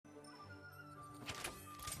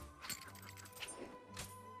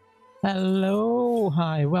Hello,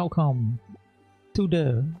 hi, welcome to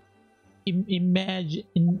the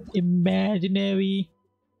imaginary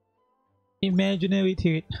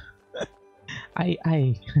theater. I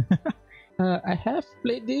I have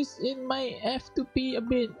played this in my F2P a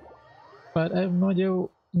bit, but I have no idea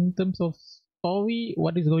in terms of story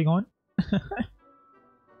what is going on.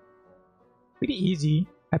 Pretty easy.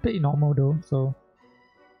 I played it normal though, so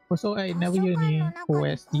also I 図 never 書 hear 館 any の中にこんな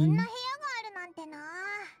OST 部屋があるなんてな。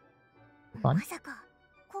 fun. まさか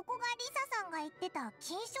ここがリサさんが言ってた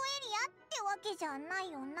禁書エリアってわけじゃな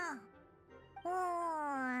いよな。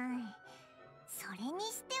それに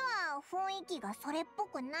しては雰囲気がそれっぽ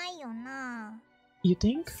くないよな。 You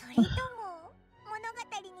think? それとも物語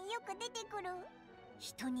によく出てくる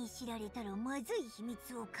人に知られたらまずい秘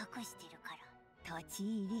密を隠してるから立ち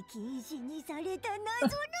入り禁止にされた謎の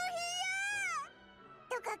部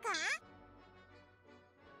屋とかか。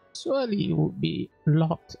 Surely it would be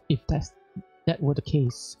locked if that were the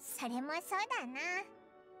case. それもそうだな。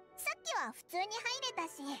さっきは普通に入れた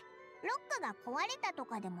し、ロックが壊れたと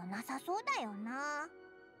かでもなさそうだよな。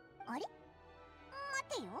あれ、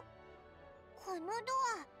待てよ、このドア、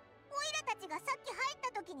オイラたちがさっき入っ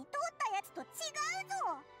た時に通ったやつと違うぞ。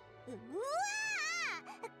うわ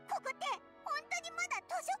ー、ここって本当にまだ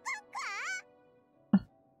図書館か？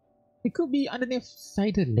 It could be underneath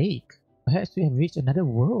the lake. Perhaps we have reached another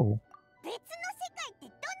world. 別の世界って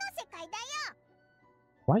どの世界だよ。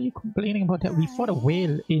 Why are you complaining about that? We fought a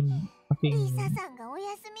whale in リ fucking... サさんがお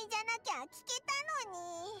休みじゃなきゃ聞けたの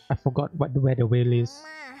に。 I forgot where the whale is. ま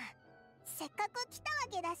あ、せっかく来た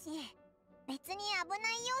わけだし、別に危な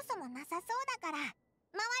い要素もなさそうだから、周り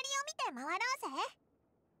を見て回ろうぜ。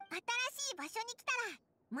新しい場所に来たら、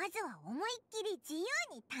まずは思いっきり自由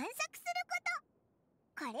に探索すること。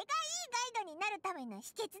これがいいガイドになるための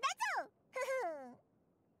秘訣だぞ。ふふ。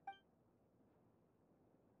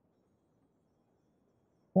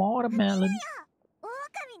 Watermelon. 狼のぬいぐる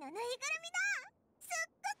みだ。す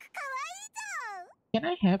っごくかわいいぞ。 Can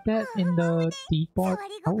I have that in the teapot? 触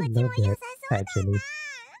り I 心 would 地も love 良 that, さそうだ actually. な。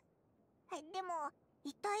でも、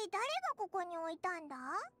一体誰がここに置いたんだ？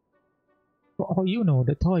 For all you know,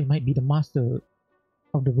 the toy might be the master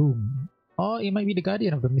of the room. Or it might be the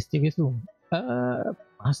guardian of the mysterious room.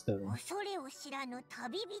 Master. 恐れを知らぬ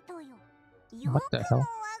旅人よ。よ What く the も hell? 我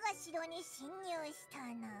が城に侵入した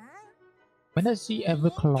な。 When does she ever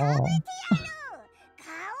食べ claw? てやる。買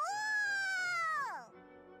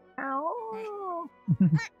おう。 Ow! ほっ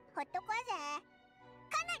とこうぜ。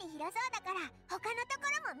かなり広そうだから他のとこ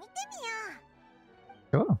ろも見て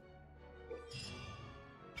みよう。 Sure.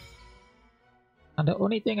 And the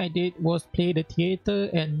only thing I did was play the theater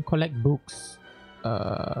and collect books.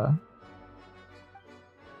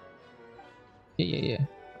 Yeah.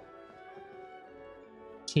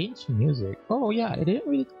 Change music. Oh yeah, I didn't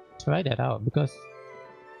really try that out because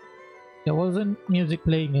there wasn't music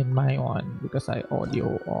playing in my one because I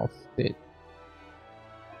audio off it.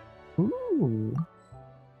 Ooh.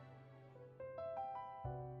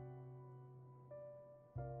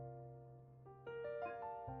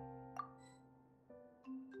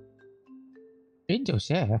 Angel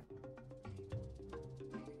share.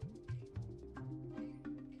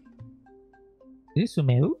 Is this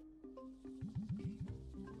Sumeru?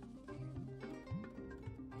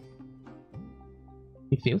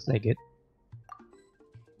 It feels like it.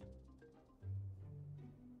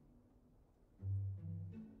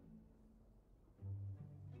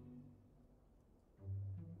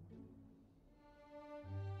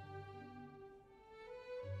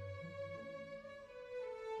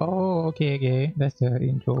 Oh, okay. That's the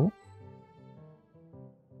intro.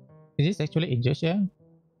 Is this actually Angel share?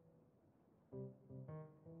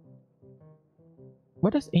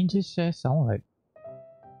 What does Angel share sound like?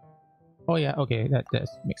 Oh yeah, okay, that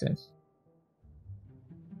makes sense.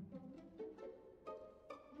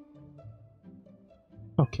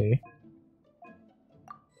 Okay.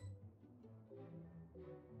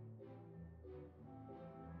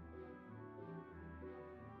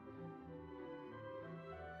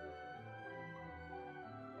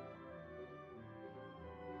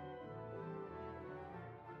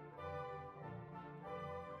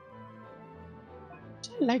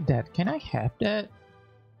 I like that. Can I have that?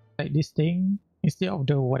 Like this thing instead of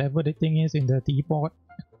the whatever the thing is in the teapot?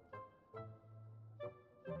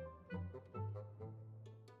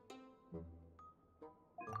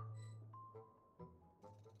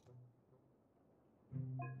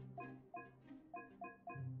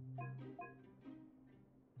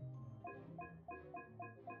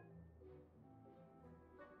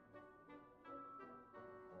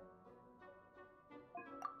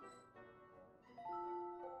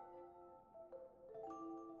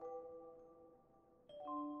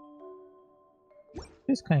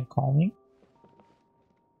 It's kind of calming.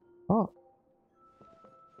 Oh.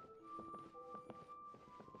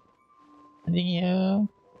 Anything here?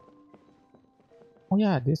 Oh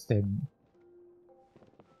yeah, this thing.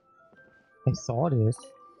 I saw this.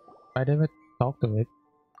 I never talked to it.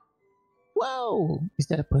 Whoa! Is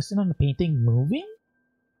that a person on the painting moving?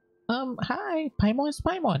 Hi, Paimon's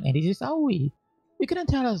Paimon, and this is Aoi. You couldn't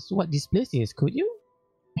tell us what this place is, could you?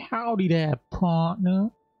 Howdy there, partner.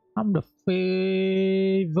 I'm the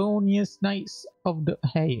Favonius Knights of the...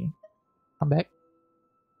 Hey, come back.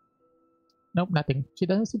 Nope, nothing. She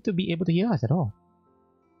doesn't seem to be able to hear us at all.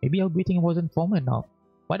 Maybe our greeting wasn't formal enough.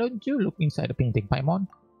 Why don't you look inside the painting, Paimon?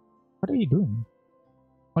 What are you doing?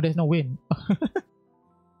 Oh, there's no wind.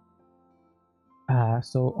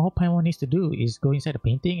 So all Paimon needs to do is go inside the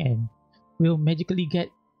painting and we'll magically get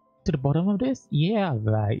to the bottom of this? Yeah,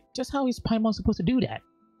 right. Just how is Paimon supposed to do that?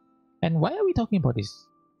 And why are we talking about this?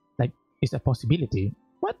 Like, it's a possibility.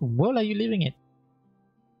 What world are you living in?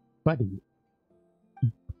 Buddy.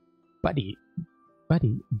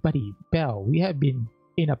 Belle, we have been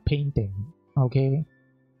in a painting, okay?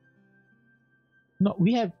 No,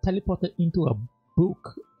 we have teleported into a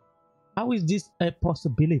book. How is this a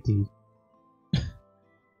possibility?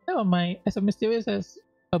 Never mind, as mysterious as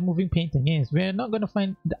a moving painting is, we're not gonna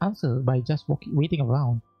find the answer by just waiting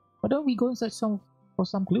around. Why don't we go and search for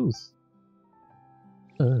some clues?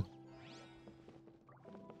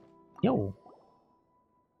 Yo.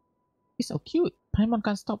 It's so cute. Paimon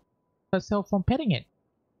can't stop herself from petting it.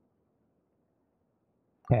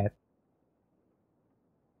 Pet.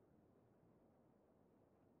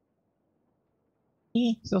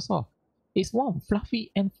 So soft. It's warm, fluffy,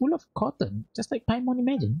 and full of cotton, just like Paimon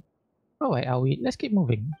imagined. Alright, Aoi, let's keep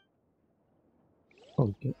moving.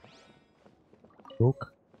 Okay.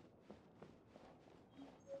 Book.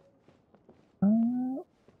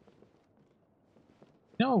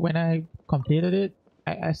 No, when I completed it,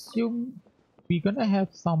 I assume we're gonna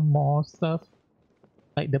have some more stuff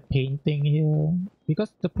like the painting here,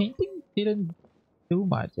 because the painting didn't do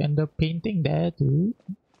much, and the painting there too.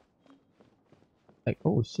 Like,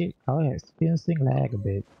 oh shit, I was experiencing lag a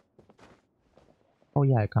bit. Oh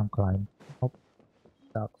yeah, I can't climb. Oh,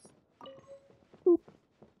 sucks. Boop.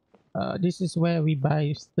 This is where we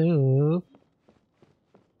buy stuff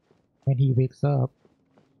when he wakes up.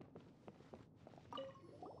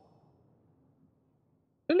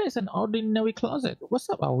 Well, it's an ordinary closet. What's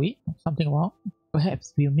up, are we? Something wrong?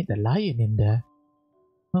 Perhaps we'll meet a lion in there.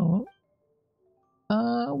 Oh.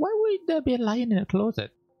 Why would there be a lion in a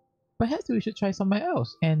closet? Perhaps we should try somewhere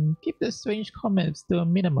else and keep the strange comments to a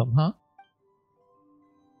minimum, huh?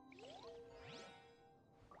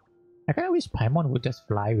 I kinda wish Paimon would just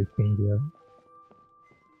fly with me here.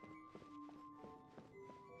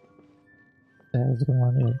 What's going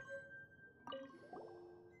on here?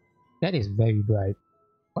 That is very bright.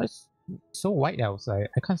 What's so white outside?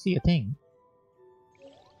 I can't see a thing.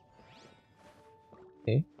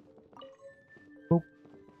 Okay. Boop.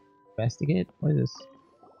 Investigate. What is this?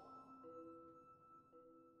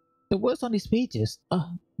 The words on these pages.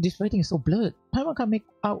 This writing is so blurred. Paimon can't make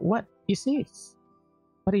out what it says.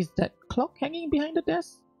 What is that clock hanging behind the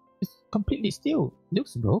desk? It's completely still.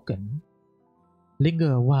 Looks broken.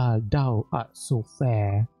 Linger a while, thou art so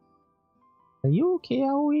fair. Are you okay,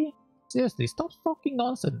 Aoi? Seriously, stop talking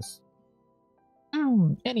nonsense.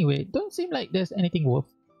 Anyway, don't seem like there's anything worth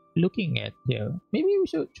looking at here. Maybe we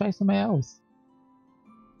should try somewhere else.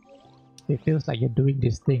 It feels like you're doing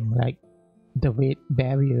this thing, like the weight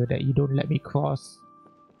barrier that you don't let me cross.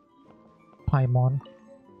 Paimon.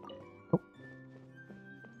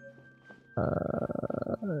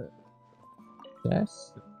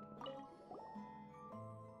 Yes.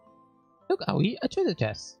 Look, Aoi, a treasure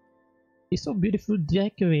chest. It's so beautifully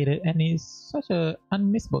decorated and is such an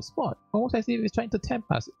unmissable spot, almost as if it's trying to tempt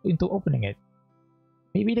us into opening it.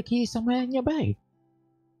 Maybe the key is somewhere nearby.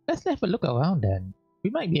 Let's have a look around then. We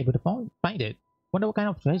might be able to find it. Wonder what kind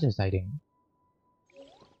of treasure is hiding.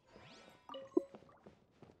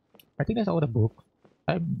 I think that's all the book.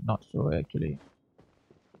 I'm not sure actually.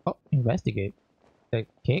 Oh, investigate. The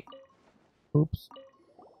cake? Oops.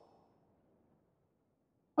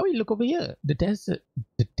 Oh, you look over here. The desert.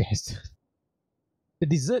 The desert. The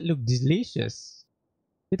dessert looked delicious.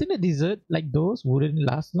 You think the dessert like those wouldn't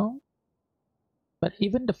last long? But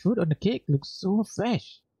even the fruit on the cake looks so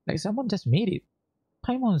fresh. Like someone just made it.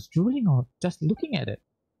 Paimon's drooling off just looking at it.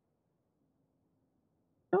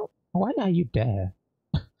 No, why are you there?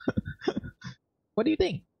 What do you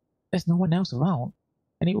think? There's no one else around.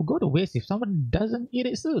 And it will go to waste if someone doesn't eat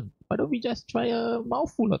it soon. Why don't we just try a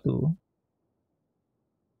mouthful or two?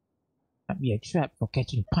 Might be a trap for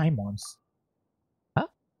catching Paimons.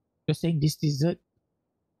 You're saying this desert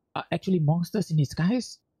are actually monsters in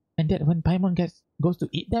disguise, and that when Paimon goes to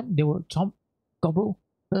eat them, they will gobble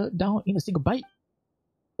her down in a single bite?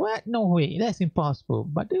 What? No way, that's impossible.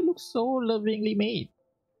 But they look so lovingly made.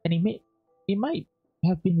 And it might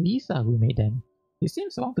have been Lisa who made them. It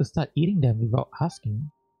seems wrong to start eating them without asking.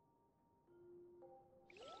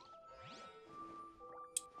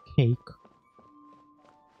 Cake.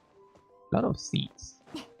 Lot of seeds.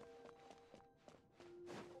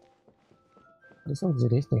 This is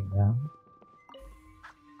this thing, yeah.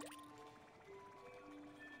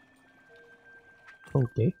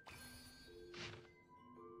 Okay.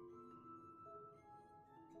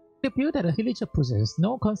 It appears that the villager possesses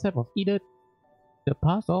no concept of either the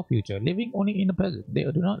past or future, living only in the present. They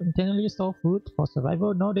do not intentionally store food for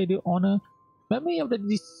survival, nor they do honor memory of the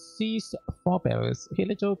deceased forebears.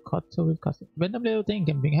 Villager culture with custom. Random little thing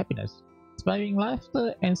can bring happiness, inspiring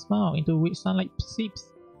laughter and smile into which sunlight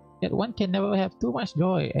seeps. Yet one can never have too much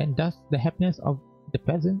joy, and thus the happiness of the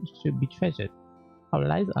present should be treasured. Our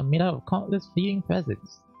lives are made up of countless fleeting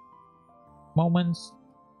presents, moments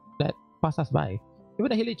that pass us by.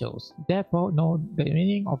 Even the villagers, therefore, know the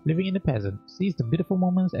meaning of living in the present. Seize the beautiful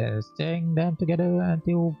moments and staring them together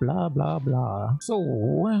until blah blah blah. So,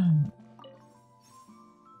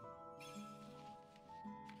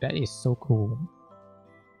 that is so cool.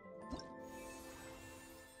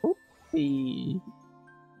 Oopsie.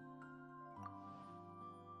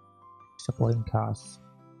 Supporting cast.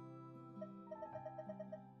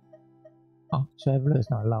 Oh, traveler is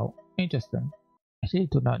not allowed. Interesting. I actually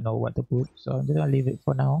do not know what to put, so I'm just gonna leave it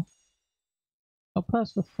for now. A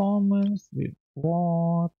past performance with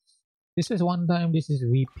what? This is one time, this is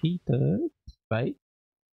repeated, right?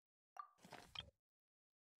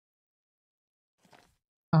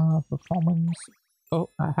 Performance.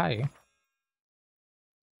 Oh, hi.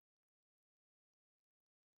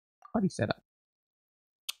 What is that?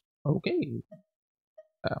 Okay.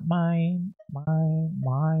 Mine,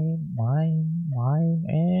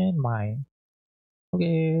 and mine.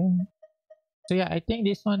 Okay. So yeah, I think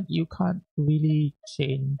this one you can't really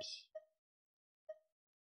change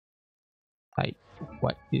like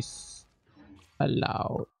what is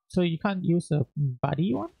allowed. So you can't use a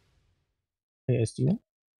body one, I assume.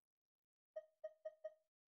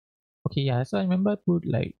 Okay, yeah, so I remember I put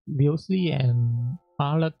like Wolfy and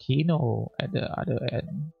Arlecchino at the other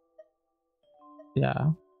end.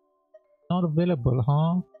 Yeah. Not available,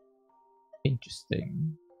 huh?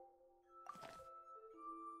 Interesting.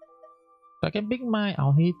 So I can bring my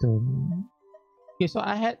Alhaton. Okay, so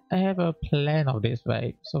I have a plan of this,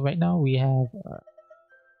 right? So right now we have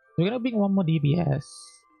we're gonna bring one more DBS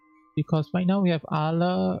because right now we have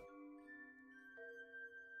Ala,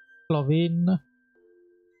 Clovin,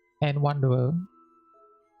 and Wanderer,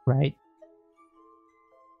 right?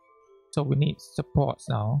 So we need supports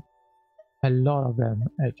now. A lot of them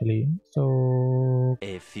actually. So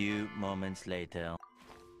a few moments later.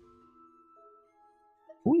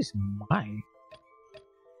 Who is my?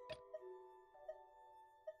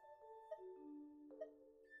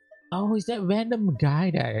 Oh, is that random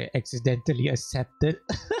guy that I accidentally accepted?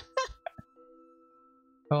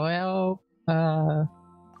 Well, I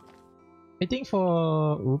think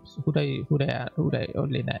for oops, who I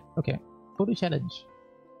only net. Okay, go to challenge.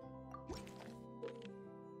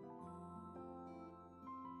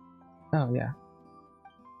 Oh yeah.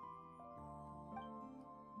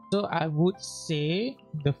 So I would say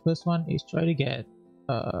the first one is try to get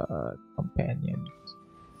companions,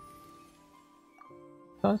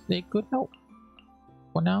 because they could help.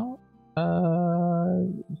 For now,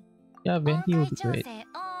 yeah, Venti would be great.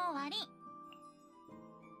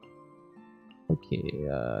 Okay,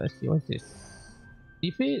 let's see what's this.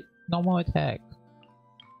 Defeat normal attack.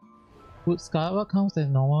 Would Scarva counts as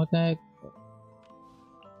normal attack?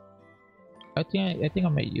 I think I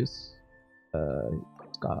might use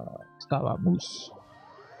Scarva Moose.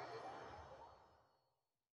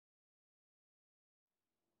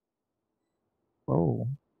 Oh.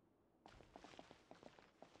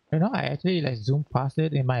 You know, I actually like zoomed past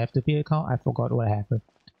it in my F2P account. I forgot what happened.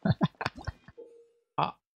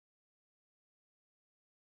 Ah.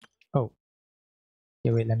 Oh.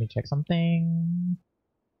 Okay, wait, let me check something.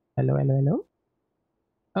 Hello, hello, hello.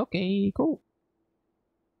 Okay, cool.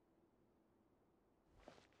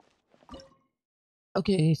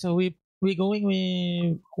 Okay, so we're going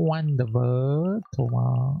with Wanderer,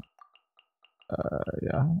 Toma.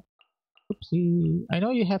 Yeah. Oopsie. I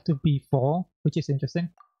know you have to be 4, which is interesting.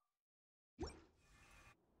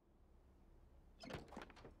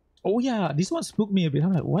 Oh yeah, this one spooked me a bit.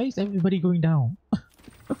 I'm like, why is everybody going down?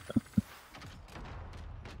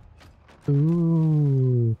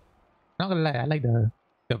 Ooh. Not gonna lie, I like the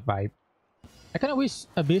vibe. I kind of wish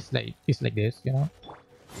Abyss like is like this, you know.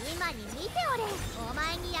 今に見ておれ、お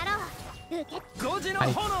前にやろう。受け。5時の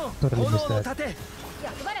I 炎 totally 炎 missed の that. 盾役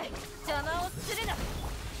払い邪魔をするな。へい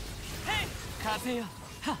風よは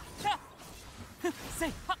っはっふっせ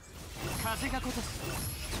いはっ風がことし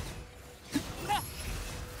はっ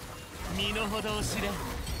身の程を知れ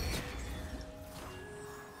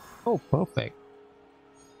Oh, perfect.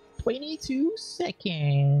 22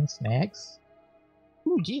 seconds. Next.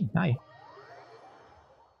 Ooh, Jean, hi.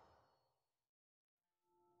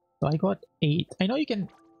 So I got 8. I know you can.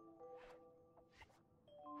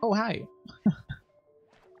 Oh, hi.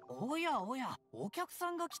 おやおや、お客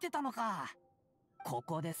さんが来てたのか。こ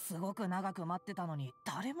こですごく長く待ってたのに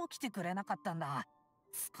誰も来てくれなかったんだ。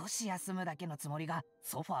少し休むだけのつもりが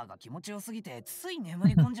ソファーが気持ちよすぎてつい眠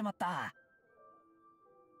り込んじまった。うわー、ぬ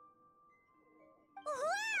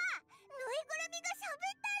いぐるみが喋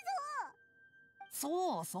ったぞ。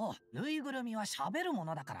そうそう、ぬいぐるみは喋るも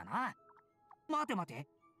のだからな。待て待て。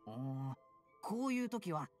こういう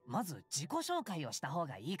時はまず自己紹介をした方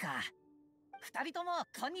がいいか。二人とも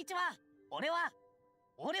こんにちは。俺は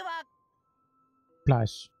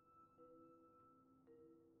Flash.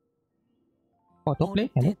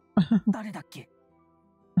 Autoplay? 俺 Hello? って誰だっけ？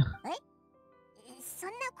そん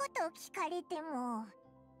なこと聞かれても、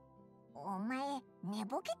お前寝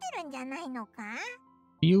ぼけてるんじゃないのか？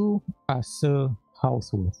 You are Sir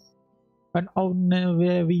Houseworth, an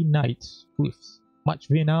honorary knight with much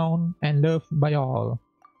renown and loved by all.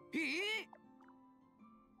 えー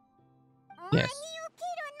真に Yes. 受け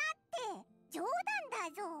るなって冗談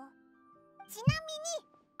だぞ。ちなみに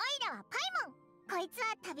オイラはパイモン、こいつは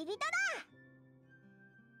旅人だ。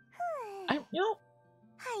ふう、 You know,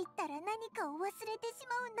 入ったら何かを忘れてし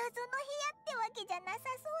まう謎の部屋ってわけじゃなさ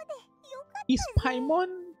そうでよかった is ぜ。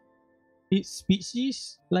 Paimon its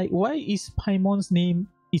species? Like, why is Paimon's name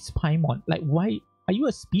is Paimon? Like, why are you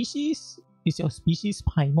a species? Is your species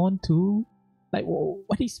Paimon too? Like,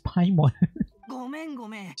 what is Paimon? ごめんご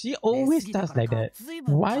めん。 She always does like that.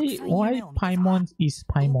 Why Paimon is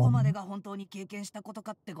どこまで Paimon? が本当に経験したこと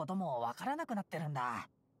かってこともわからなくなってるんだ。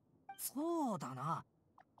そうだな。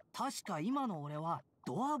確か今の俺は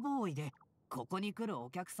ドアボーイで、ここに来るお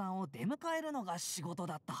客さんを出迎えるのが仕事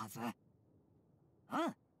だったはず。うん。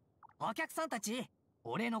お客さんたち、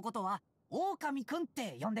俺のことは狼くんっ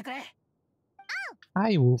て呼んでくれ。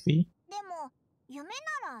 Hi, Wolfy. でも夢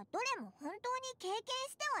ならどれも本当に経験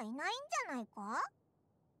してはいないんじゃないか？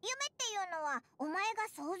夢っていうのはお前が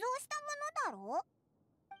想像したものだろ？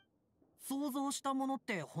想像したものっ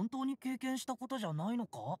て本当に経験したことじゃないの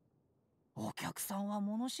か？お客さんは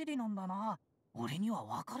物知りなんだな。俺には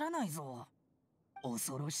わからないぞ。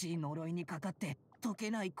恐ろしい呪いにかかって溶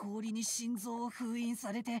けない氷に心臓を封印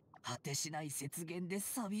されて果てしない雪原で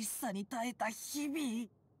寂しさに耐えた日々。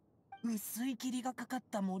薄い霧がかかっ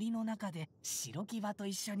た森の中で白騎馬と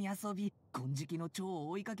一緒に遊び、金色の蝶を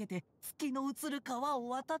追いかけて月の映る川を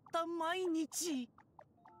渡った毎日。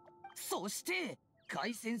そして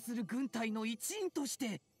凱旋する軍隊の一員とし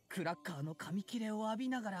てクラッカーの紙切れを浴び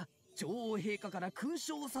ながら女王陛下から勲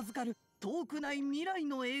章を授かる遠くない未来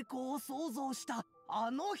の栄光を想像したあ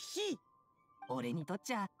の日。俺にとっ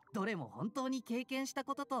ちゃどれも本当に経験した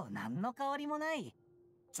ことと何の変わりもない。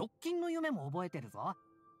直近の夢も覚えてるぞ。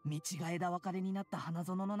見違えた別れになった花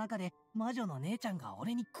園の中で魔女の姉ちゃんが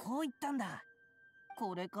俺にこう言ったんだ。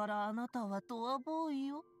これからあなたはドアボーイ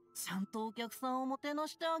よ。ちゃんとお客さんをもてな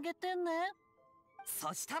してあげてね。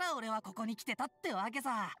そしたら俺はここに来てたってわけ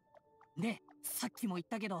さ。で、さっきも言っ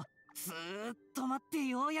たけど、ずーっと待って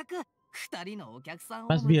ようやく二人のお客さんを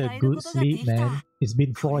Must be 迎 a える good ことがで sleep, きた。 man. It's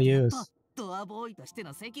been こ 4 れでやっ years. とドアボーイとして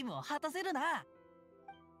の責務を果たせるな。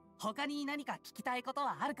他に何か聞きたいこと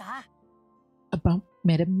はあるか？ About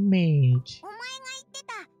Madam Mage. お前が言って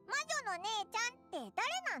た魔女の姉ちゃんって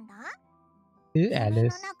誰なんだ？ Is it 夢の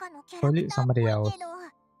Alice? 中のキャラ Or ク is it ターっぽ somebody い else? けど、なん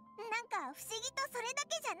か不思議とそれだ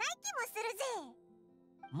けじゃない気もするぜ。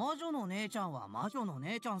魔女の姉ちゃんは魔女の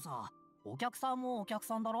姉ちゃんさ。お客さんもお客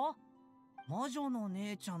さんだろ。魔女の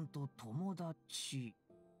姉ちゃんと友達。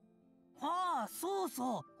ああ、そう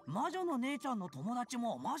そう。魔女の姉ちゃんの友達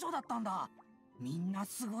も魔女だったんだ。みんな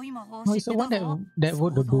すごい魔法を No, 知っ it's て the た one that ぞ。 that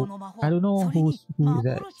wrote the 想像 book. の魔法。 I don't know それに who is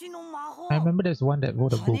that. 幻の魔法。 I remember there's one that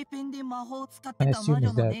wrote a 羽 book. ペンで魔法を使って I た assume 魔女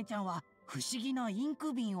is の that. 姉ちゃんは不思議なイン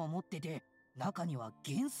ク瓶を持ってて、中には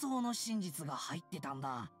幻想の真実が入ってたん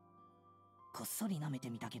だ。こっそり舐めて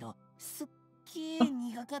みたけど、すっげー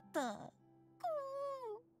苦かった。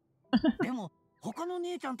でも他の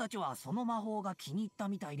姉ちゃんたちはその魔法が気に入った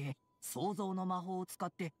みたいで、想像の魔法を使っ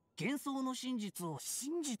て幻想の真実を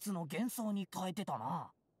真実の幻想に変えてた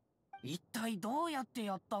な。一体どうやって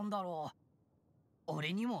やったんだろう。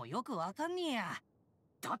俺にもよくわかんねえや。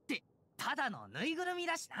だってただのぬいぐるみ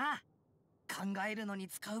だしな。考えるのに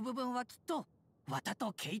使う部分はきっと綿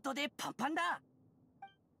と毛糸でパンパンだ。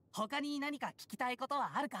他に何か聞きたいこと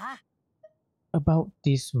はあるか？ About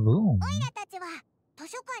this room. オイラたちは図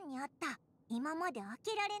書館にあった今まで開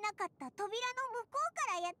けられなかった扉の向こ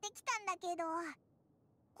うからやってきたんだけど、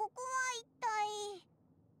ここは一体。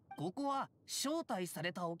ここは招待さ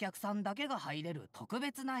れたお客さんだけが入れる特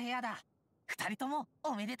別な部屋だ。二人とも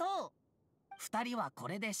おめでとう。二人はこ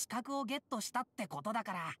れで資格をゲットしたってことだ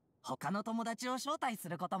から、他の友達を招待す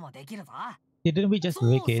ることもできるぞ。Didn't we just そう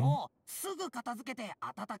break in? そう、すぐ片付けて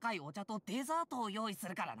温かいお茶とデザートを用意す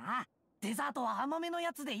るからな。デザートは甘めの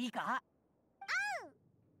やつでいいか？っ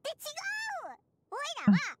て違う。オイ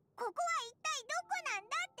ラはここは一体どこなん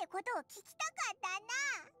だってことを聞きたかったな。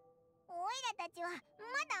オイラたちはま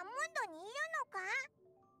だムンドにいるの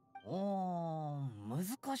か？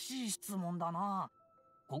難しい質問だな。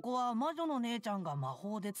ここは魔女の姉ちゃんが魔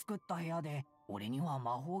法で作った部屋で、俺には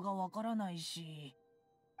魔法がわからないし。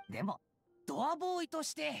でもドアボーイと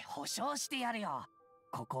して保証してやるよ。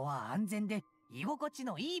ここは安全で居心地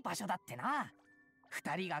のいい場所だってな。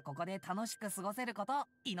二人がここで楽しく過ごせること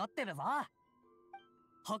祈ってるぞ。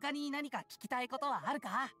他に何か聞きたいことはある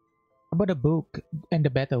か？ About the book and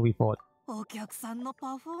the battle we fought. お客さんの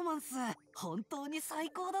パフォーマンス本当に最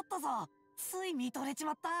高だったぞ。つい見とれち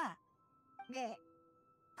まった。で、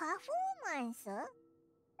パフォーマンス？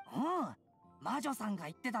魔女さんが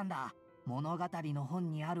言ってたんだ。物語の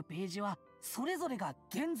本にあるページはそれぞれが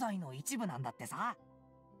現在の一部なんだってさ。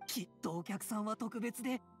きっとお客さんは特別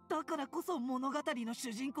で、だからこそ物語の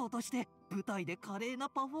主人公として舞台で華麗な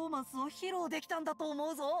パフォーマンスを披露できたんだと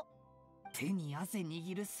思うぞ。手に汗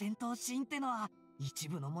握る戦闘シーンってのは一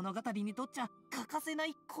部の物語にとっちゃ欠かせな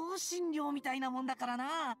い香辛料みたいなもんだから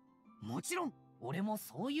な。もちろん俺も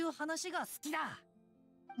そういう話が好きだ。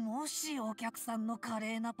もしお客さんの華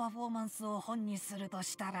麗なパフォーマンスを本にすると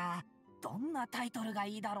したら、どんなタイトルが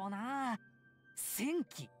いいだろうな。戦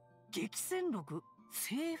記、激戦録、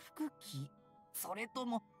征服記、それと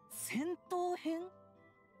も戦闘編？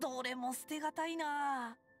どれも捨てがたい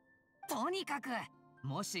な。とにかく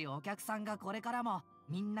もしお客さんがこれからも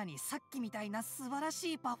みんなにさっきみたいな素晴ら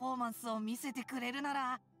しいパフォーマンスを見せてくれるな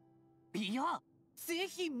ら、いや、ぜ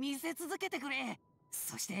ひ見せ続けてくれ。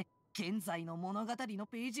そして現在の物語の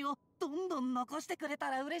ページをどんどん残してくれた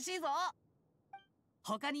ら嬉しいぞ。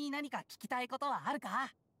他に何か聞きたいことはある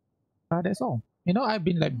か？ That's all. You know, I've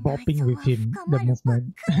been like bopping with him, the movement.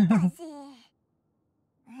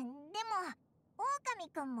 でも、狼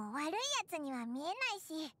くんも悪いやつには見えないし、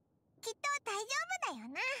きっと大丈夫だよ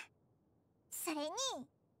な。それに、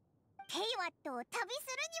ペイワットを旅する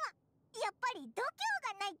には、やっぱり度胸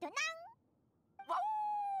がないとな。わ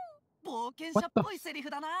お、冒険者っぽいセリフ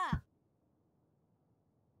だな。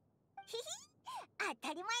ひひ、当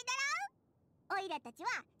たり前だろ。オイラたちは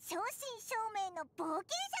正真正銘の冒険者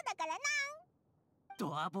だからな。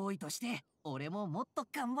ドアボーイとして俺ももっと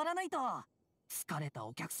頑張らないと。疲れた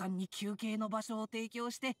お客さんに休憩の場所を提供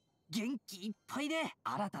して元気いっぱいで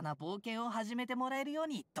新たな冒険を始めてもらえるよう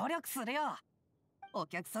に努力するよ。お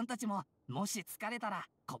客さんたちももし疲れたら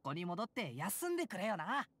ここに戻って休んでくれよ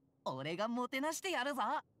な。俺がもてなしてやるぞ。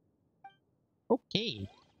 Okay.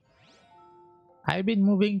 I've been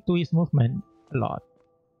moving to his movement a lot.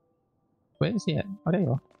 Where is he at? Oh, there you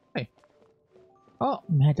are. Hey. Oh,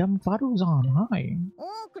 Madame Faruzan. Hi.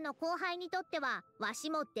 多くの後輩にとってはわし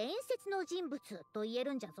も伝説の人物と言え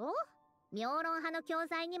るんじゃぞ。妙論派の教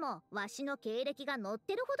材にもわしの経歴が載っ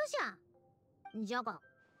てるほどじゃ。じゃが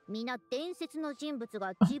皆伝説の人物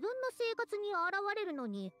が自分の生活に現れるの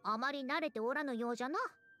にあまり慣れておらぬようじゃな。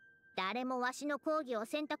誰もわしの講義を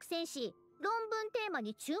選択せんし、論文テーマ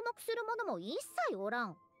に注目する者も一切おら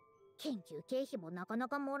ん。研究経費もなかな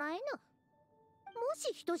かもらえぬ。も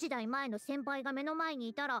し一時代前の先輩が目の前に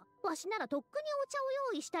いたら、わしならとっくにお茶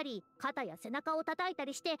を用意したり、肩や背中を叩いた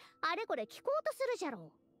りしてあれこれ聞こうとするじゃろ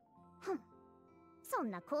う。ふん、そ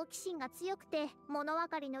んな好奇心が強くて物分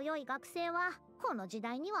かりの良い学生はこの時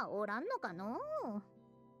代にはおらんのかの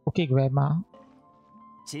う。 Okay, Grandma.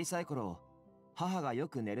 小さい頃、母がよ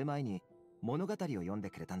く寝る前に物語を読んで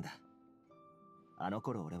くれたんだ。あの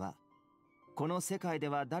頃俺はこの世界で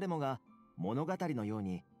は誰もが物語のよう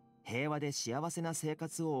に平和で幸せな生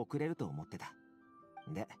活を送れると思ってた。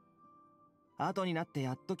で、後になって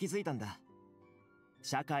やっと気づいたんだ。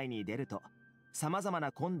社会に出ると様々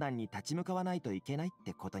な困難に立ち向かわないといけないっ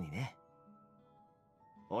てことにね。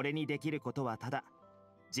俺にできることはただ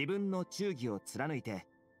自分の忠義を貫いて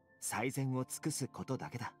最善を尽くすこと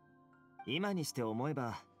だけだ。今にして思え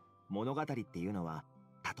ば物語っていうのは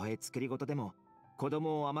たとえ作り事でも子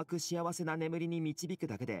供を甘く幸せな眠りに導く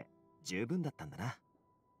だけで十分だったんだな。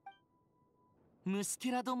虫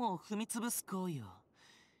けらどもを踏み潰す行為を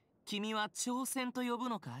君は挑戦と呼ぶ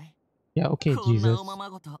のかい？ Yeah, okay, こんな Jesus. おま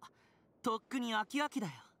まごととっくに飽き飽きだ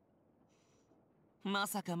よ。ま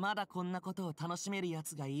さかまだこんなことを楽しめるや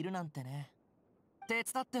つがいるなんてね。手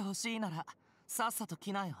伝ってほしいならさっさと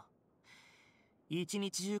来なよ。一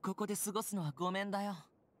日中ここで過ごすのはごめんだよ。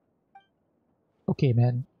 Okay,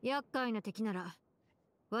 man. 厄介な敵なら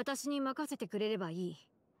私に任せてくれればいい。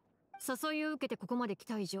誘いを受けてここまで来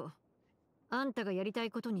た以上、あんたがやりた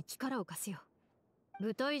いことに力を貸すよ。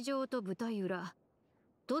舞台上と舞台裏、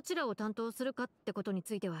どちらを担当するかってことに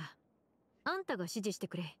ついてはあんたが指示して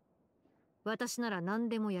くれ。私なら何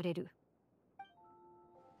でもやれる。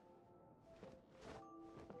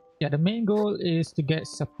Yeah, the main goal is to get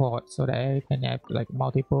support so that I can have like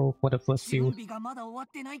multiple for the first 準 few. 備がまだ終わっ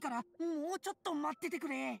てないからもうちょっと待っててく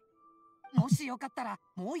れ。もしよかったら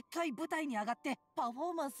もう一回舞台に上がってパフ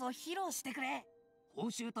ォーマンスを披露してくれ。報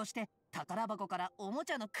酬として宝箱からおも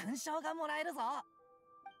ちゃの勲章がもらえるぞ。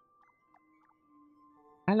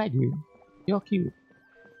 I like you. You're cute.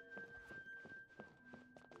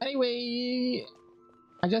 Anyway,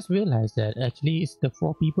 I just realized that actually it's the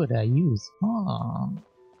 4 people that I use. Ah.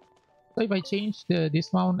 So if I change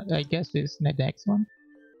this one, I guess it's the next one.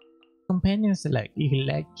 Companion select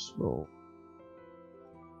electro.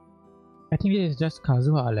 I think this is just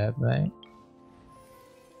Kazuha left, right?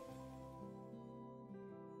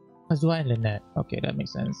 Kazuha and Lynette. Okay, that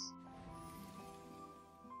makes sense.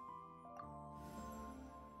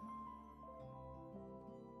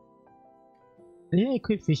 I didn't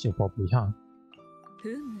equip Fisher properly, huh? ふ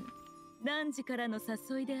む、何時からの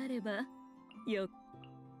誘いであればよ。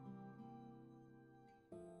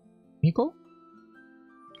 Miko?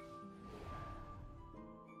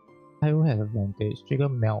 I will have advantage. Trigger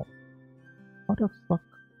melt. What the fuck?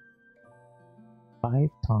 5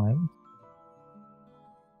 times?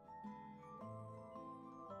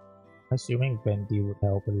 Assuming Venti would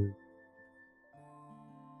help a little.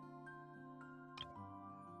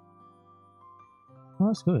 Oh,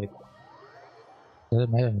 that's good. Doesn't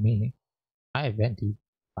matter to me. I have Venti.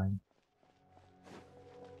 Fine.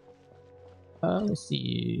 Let's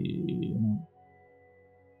see.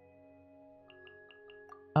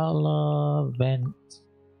 I'll vent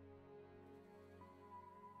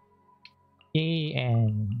A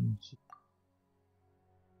and G.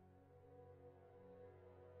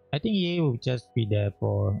 I think A will just be there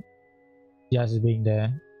for just being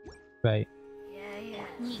there, right?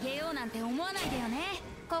 逃げようなんて思わないでよね。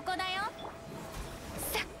ここだよ。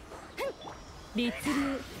さっ、律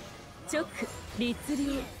流、直、律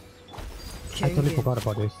流。 I totally forgot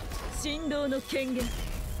about this. 振動の権限。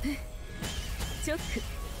直。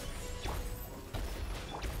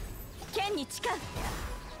剣に誓う。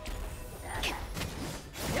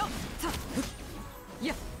よっ、さ、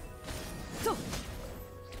やっ、と。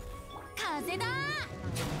風だ。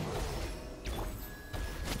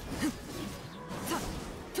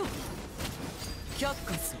 却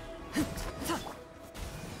下する。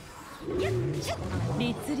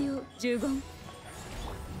律流呪言。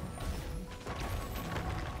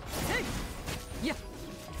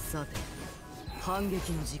さて、反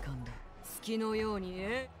撃の時間だ。好きのように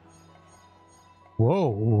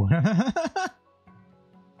Whoa!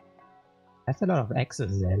 That's a lot of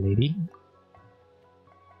X's there, lady.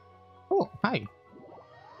 Oh, hi.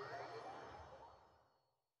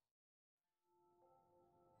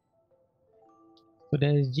 So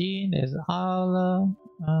there's Jean, there's Arla.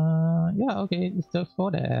 Yeah, okay, it's just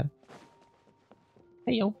for there.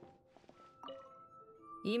 Hey yo.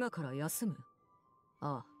 今から休む？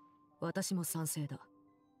ああ、私も賛成だ。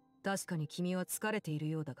確かに君は疲れている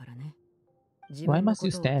ようだからね。自分のこと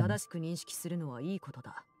を正しく認識するのはいいこと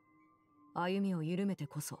だ。歩みを緩めて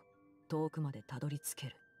こそ遠くまでたどり着け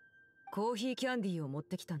る。コーヒーキャンディーを持っ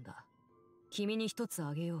てきたんだ。君に一つ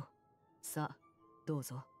あげよう。さあ、どう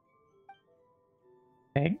ぞ。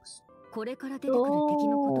Thanks. これから出てくる敵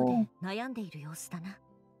のことで悩んでいる様子だな。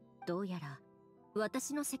どうやら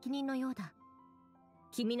私の責任のようだ。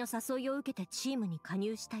君の誘いを受けてチームに加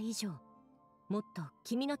入した以上、もっと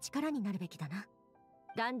君の力になるべきだな。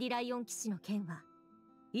ダンディライオン騎士の剣は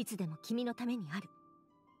いつでも君のためにある。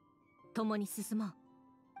共に進も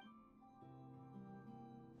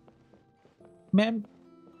う。Ma'am,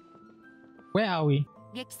 where are we?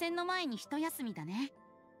 激戦の前に一休みだね。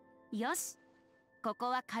よし、ここ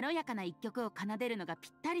は軽やかな一曲を奏でるのがぴ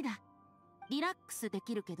ったりだ。リラックスで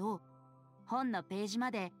きるけど、本のページ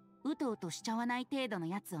までうとうとしちゃわない程度の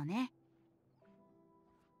やつをね。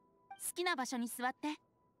好きな場所に座って。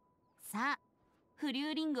さあ、フリ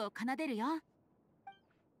ューリングを奏でるよ。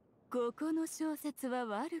ここの小説は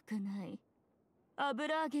悪くない。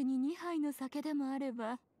油揚げに2杯の酒でもあれ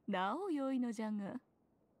ばなお良いのじゃが。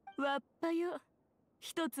わっぱよ、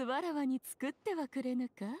一つわらわに作ってはくれぬ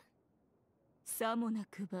か。さもな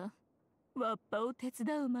くばわっぱを手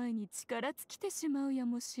伝う前に力尽きてしまうや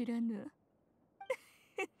もしれぬ。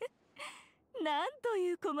なんと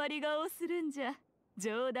いう困り顔をするんじゃ。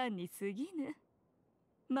冗談に過ぎぬ。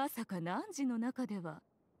まさか汝の中では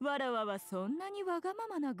わらわはそんなにわがま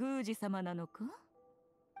まな宮司様なのか。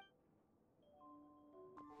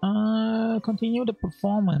Continue the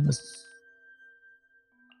performance.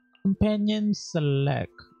 Companion select.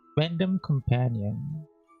 Random companion.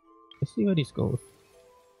 Let's see where this goes.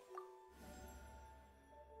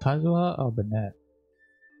 Kazuha or Bennett?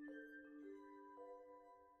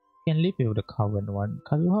 Can live with the current one.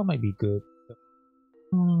 Kazuha might be good.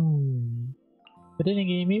 But then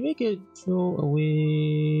again, maybe I could throw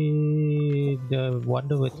away the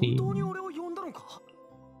Wonderworthy.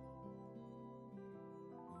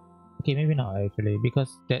 Okay, maybe not actually,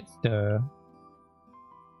 because that's the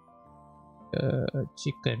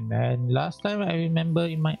chicken. And last time I remember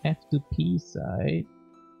in my F2P side,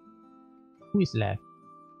 who is left?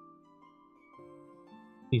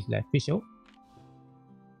 Who is left? Fischl?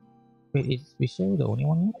 Wait, is Fischl the only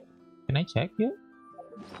one here? Can I check here?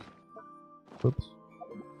 Oops.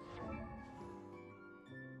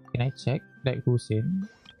 Can I check like who's in?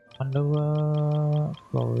 Wanderer,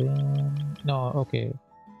 Florian. No, okay.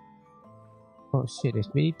 Oh shit, it's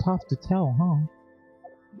really tough to tell, huh?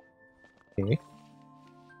 Okay.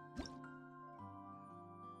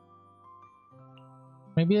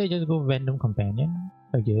 Maybe I just go random companion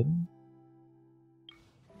again.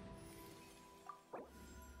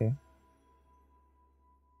 Okay.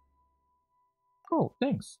 Oh,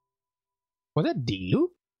 thanks. Was that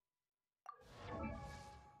Dilu?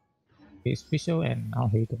 It's Fischl and I'll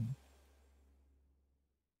hate him.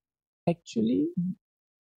 Actually,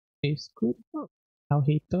 it's good. I'll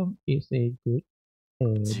hate them is a good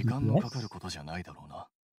DPS. I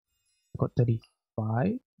got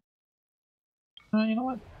 35. You know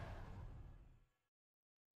what?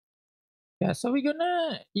 Yeah, so we're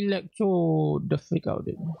gonna electro the freak out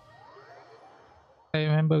then. I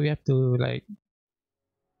remember we have to like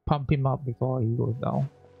pump him up before he goes down.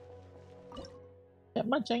 That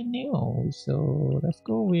much I knew. So let's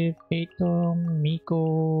go with Atom,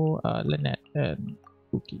 Miko, Lynette, and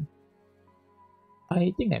Cookie.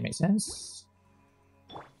 I think that makes sense.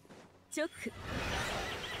 こ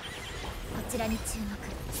ちらに注目。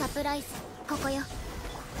サプライズ、ここよ。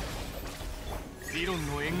理論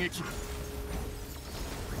の演劇。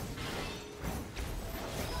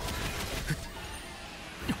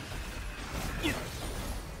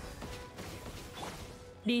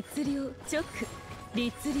律令直、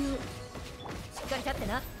律令。しっかり立って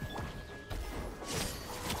な。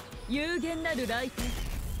有限なる来店。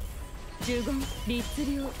呪言、律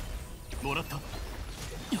令。もらった。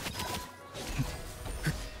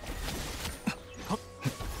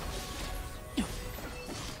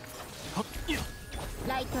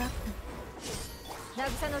ライトアップ。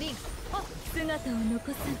渚のリン。姿を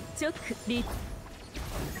残す直、律。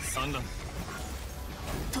産卵。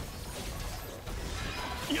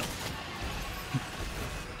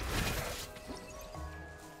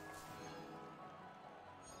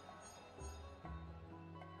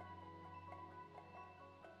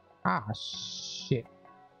Ah, shit.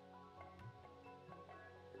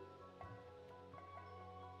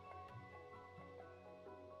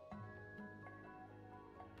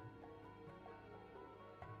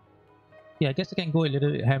 Yeah, I guess I can go a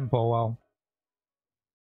little bit ham for a while.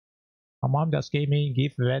 My mom just gave me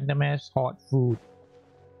gift random ass hot food.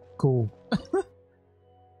 Cool.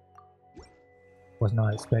 Was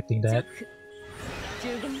not expecting that.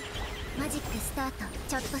 マジックスタート。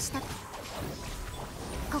ちょっとした。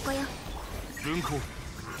ここよ。分光。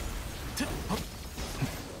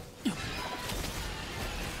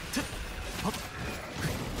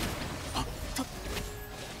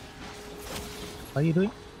What are you doing?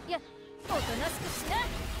 いや、おとなしくしな。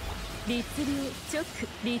律令直、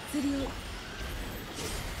律令。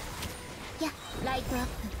や、ライトアップ。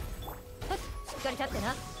しっかり立って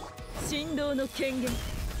な。振動の権限。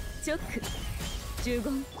直、呪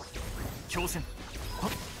言。強戦。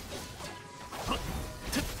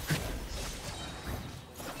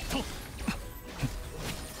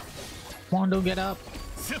Come on, don't get up.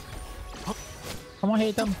 Come on,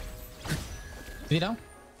 hit him. Is he down?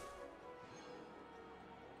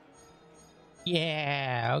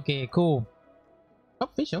 Yeah, okay, cool. Oh,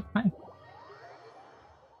 Fischl, hi.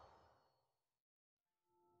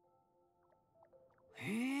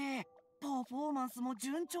 へえ、パフォーママンスも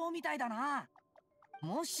順調みたいだな。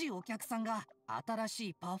もしお客さんが新し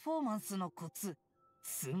いパフォーマンスのコツ、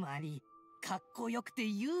つまりかっこよくて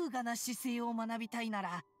優雅な姿勢を学びたいな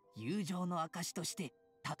ら、友情の証として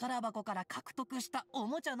宝箱から獲得したお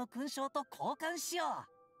もちゃの勲章と交換しよ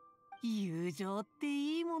う。友情って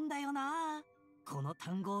いいもんだよな。この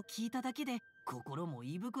単語を聞いただけで心も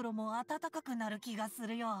胃袋も温かくなる気がす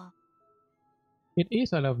るよ。It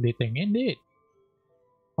is a lovely thing indeed.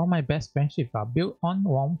 All my best friendships are built on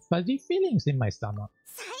warm, fuzzy feelings in my stomach.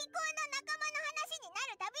 最高の仲間の話にな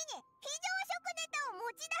るたびに非常食ネタを持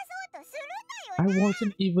ち出そうとする I なよな。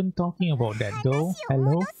 wasn't even talking about that 話 though. を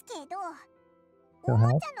Hello? 戻すけど、 So おも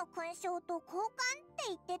how? ちゃの勲章と交換って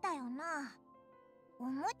言ってたよな。お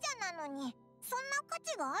もちゃなのにそんな価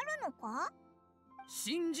値があるのか？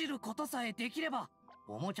信じることさえできれば、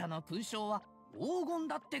おもちゃの勲章は黄金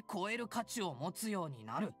だって超える価値を持つように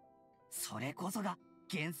なる。それこそが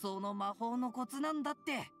幻想の魔法のコツなんだっ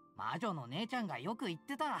て魔女の姉ちゃんがよく言っ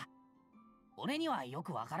てた。俺にはよ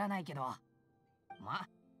くわからないけど、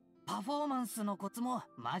パフォーマンスのコツも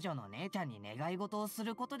魔女の姉ちゃんに願い事をす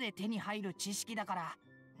ることで手に入る知識だから、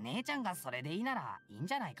姉ちゃんがそれでいいならいいん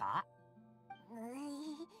じゃないか？それ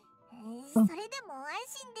でも安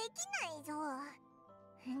心できないぞ。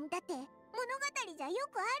だって物語じゃよ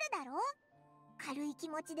くあるだろ。軽い気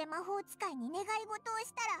持ちで魔法使いに願い事を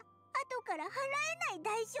したら後から払えない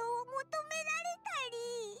代償を求められ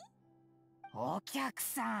たり。お客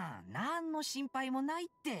さん、何の心配もないっ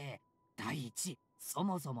て。第一、そ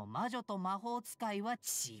もそも魔女と魔法使いは違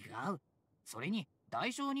う。それに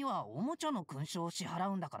代償にはおもちゃの勲章を支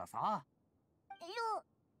払うんだからさ。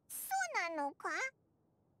そうなのか？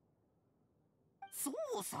そ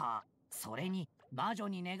うさ。それに魔女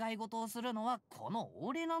に願い事をするのはこの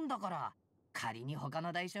俺なんだから、仮に他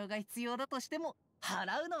の代償が必要だとしても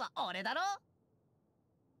払うのは俺だろ。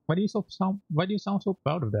 Why do you sound so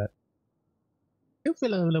proud of that? You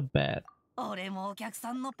feel a little bad. 俺もお客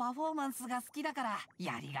さんのパフォーマンスが好きだから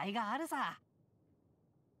やりがいがあるさ。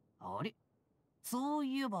あれ、そう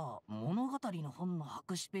いえば物語の本の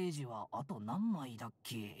白紙ページはあと何枚だっ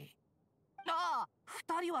け？ああ、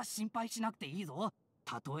2人は心配しなくていいぞ。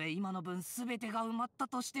たとえ今の分全てが埋まった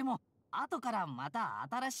としても、後からまた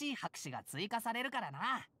新しい白紙が追加されるから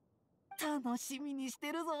な。楽しみにし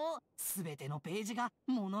てるぞ。全てのページが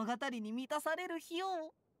物語に満たされる日を。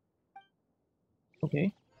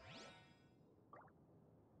Okay.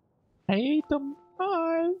 Hey, Tom.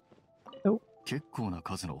 Hi. Oh, 結構な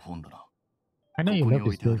数の本だな。 I こ know こ you に love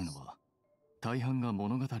置い this てある place. のは大半が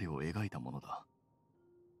物語を描いたものだ。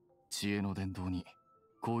知恵の伝道に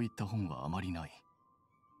こういった本はあまりない。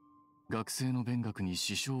学生の勉学に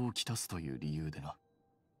支障をきたすという理由でな。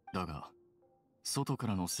だが外か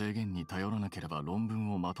らの制限に頼らなければ論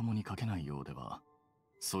文をまともに書けないようでは、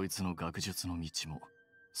そいつの学術の道も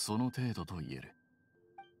その程度と言える。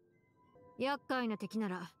厄介な敵な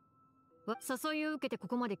ら誘いを受けてこ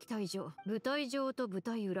こまで来た以上、舞台上と舞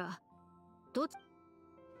台裏どっち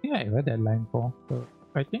I think I read that line before. So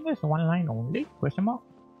I think there's one line only? Question mark?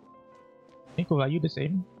 Nico, are you the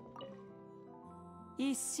same?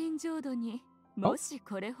 一心浄土にもし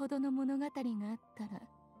これほどの物語があったら、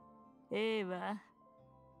A は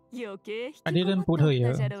余計引きこもっとった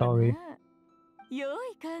じゃろうな。良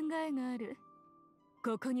い考えがある。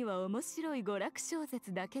ここには面白い娯楽小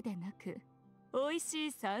説だけでなく、美味し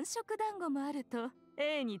い三色団子もあると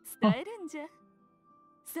A に伝えるんじゃ。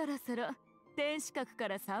そろそろ天守閣か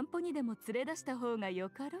ら散歩にでも連れ出した方がよ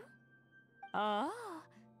かろう。ああ、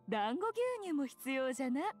団子牛乳も必要じゃ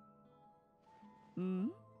な。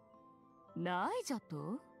ん？ないじゃ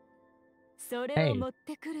と？それを持っ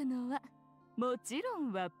てくるのはもちろ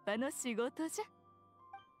んわっぱの仕事じゃ。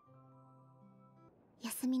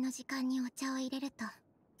休みの時間にお茶を入れると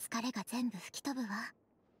疲れが全部吹き飛ぶわ。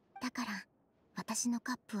だから私の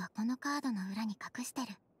カップはこのカードの裏に隠してる。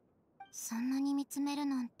そんなに見つめる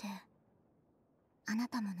なんて。あな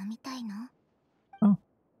たも飲みたいの？ Oh,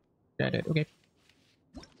 got it. Okay.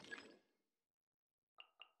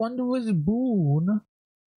 Wondrous Boon.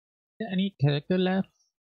 Is there any character left?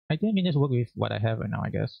 I think I can just work with what I have right now, I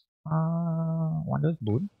guess. Wondrous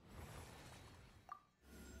Boon.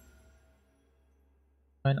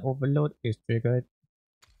 When overload is triggered.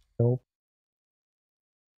 So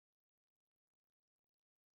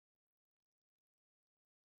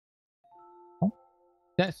oh,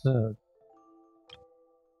 that's a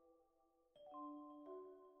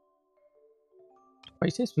but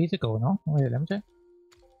it says physical, no? Wait, let me check.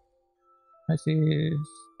 This is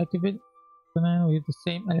activate with the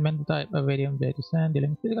same elemental type of radium that is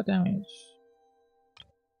dealing physical damage.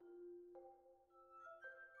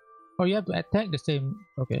 Oh, you have to attack the same.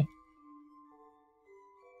 Okay.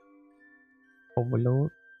 overload.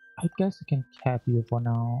 I guess I can cap you for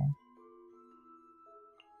now.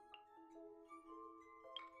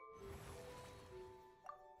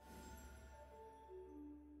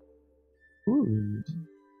 Ooh,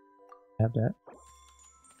 have that.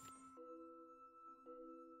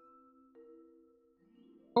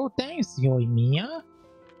 Oh, thanks, Yoimiya.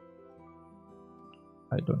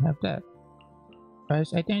 I don't have that.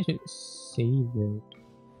 Guys, I think I should save it.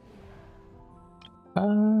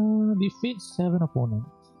 Defeat 7 opponents.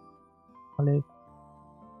 Only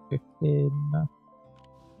 15.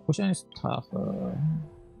 Which one is tougher?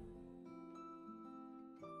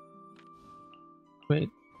 Wait,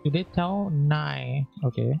 did they tell 9?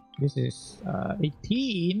 Okay, this is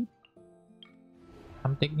 18.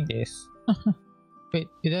 I'm taking this. Wait,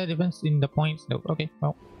 is there a difference in the points? No. Okay,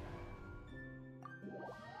 well.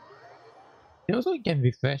 They also can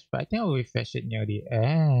refresh, but I think I'll refresh it near the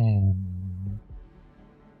end.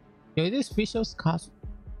 Yo, is this Fisher's Castle?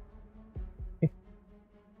 Okay.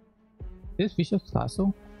 Is this Fisher's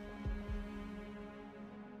Castle?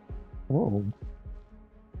 Whoa.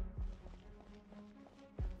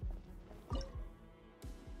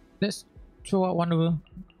 Let's throw out one of them.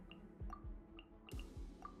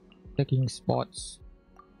 Taking spots.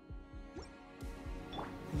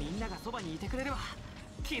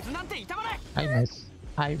 I miss.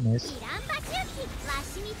 I miss.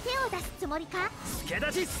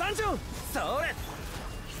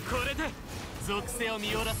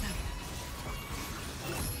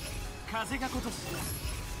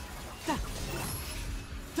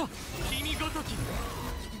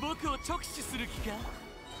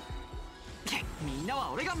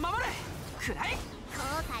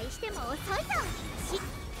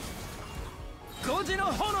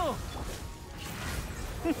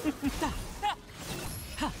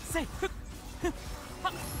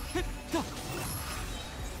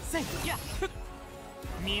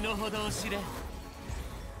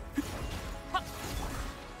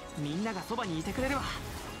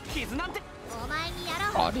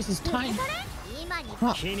 Oh, this is time.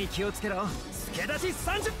 Huh.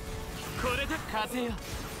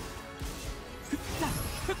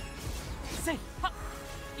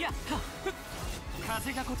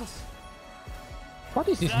 What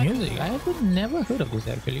is this music? I have never heard of this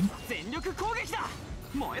actually.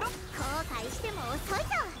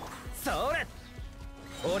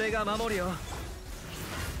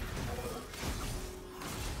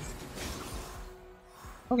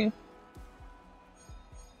 Okay.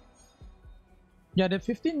 Yeah, the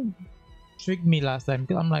 15 tricked me last time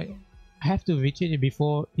because I'm like, I have to reach it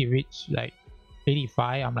before it reach like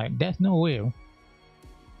 85. I'm like, there's no way.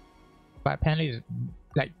 But apparently it's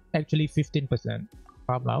like actually 15%.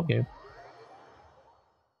 I'm like, okay.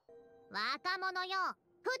 若者よ、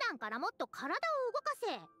普段からもっと体を動か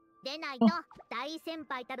せ。でないと大先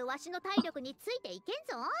輩たるわしの体力についていけん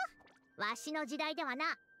ぞ。わしの時代ではな、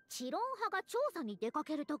チロン派が調査に出か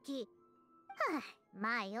けるとき。はあ、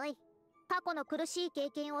まあよい。過去の苦しい経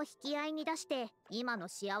験を引き合いに出して、今の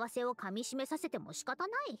幸せをかみしめさせても仕方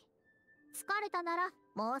ない。疲れたなら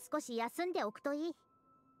もう少し休んでおくといい。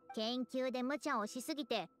研究で無茶をしすぎ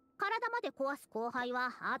て体まで壊す後輩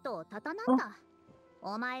は後を絶たなんだ。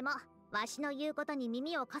お前もわしの言うことに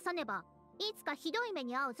耳を貸さねばいつかひどい目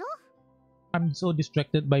に遭うぞ。I'm so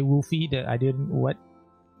distracted by Wolfy that I didn't what?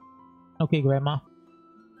 Okay, Grandma.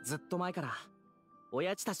 ずっと前から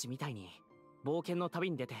親父たちみたいに冒険の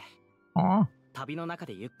旅に出て、旅の中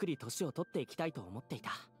でゆっくり年を取っていきたいと思ってい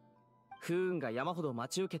た。不運が山ほど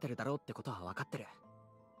待ち受けてるだろうってことは分かってる。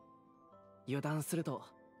油断すると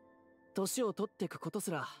年を取っていくこと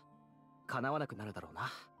すら叶わなくなるだろうな。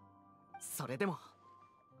それでも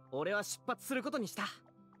俺は出発することにした。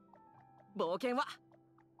冒険は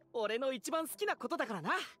俺の一番好きなことだから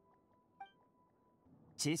な。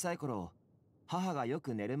小さい頃、母がよ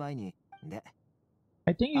く寝る前にで、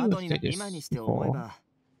 I think you 後に said this 今にして思え before. ば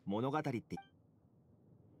物語って。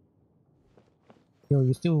 Yo,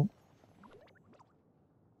 you still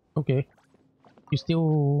okay? You still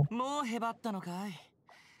もうへばったのかい。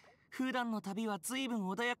普段の旅は随分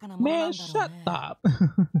穏やかなものなんだろうね。Man, shut up.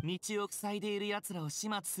 道を塞いでいる奴らを始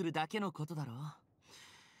末するだけのことだろう。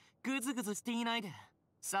ぐずぐずしていないで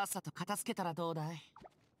さっさと片付けたらどうだい。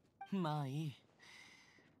まあいい。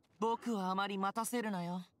僕はあまり待たせるな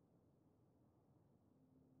よ。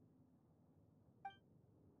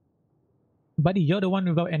Buddy, you're the one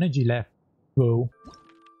without energy left, bro.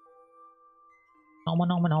 Normal,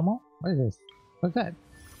 normal, normal. What is this? What's that?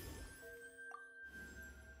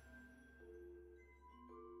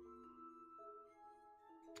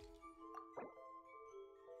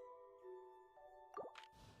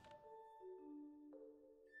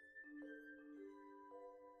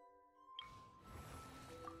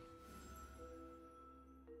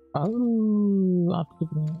 Oh,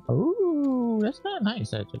 oh, that's kind of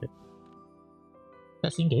nice actually.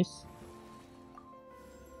 Just in case.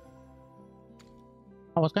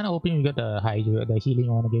 I was kind of hoping you get the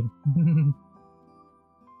healing one again.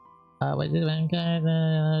 What is it?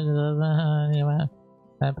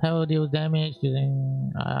 Power deals damage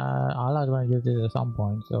using. I'll have to use it at some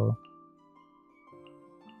point. So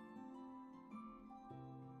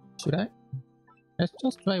should I? Let's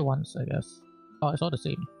just try once, I guess. Oh, it's all the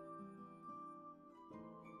same.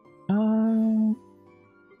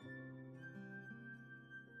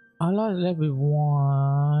 I'll left with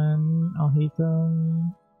one. I'll hit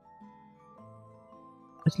them.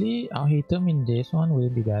 Actually, I'll hit them in this one.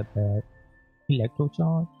 Wouldn't be that bad. Electro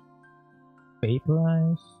charge.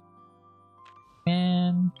 Vaporize.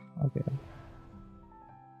 And okay.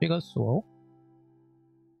 Because slow.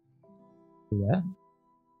 Yeah.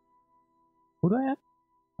 Who do I have?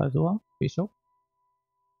 Azua? Bishop?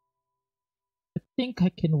 I think I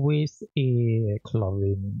can waste a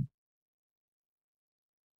chlorine.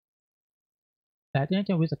 I think I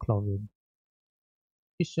can waste a chlorine.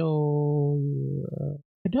 Bishop.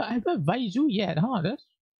 I haven't Vaiju yet, huh? That's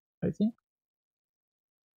I think.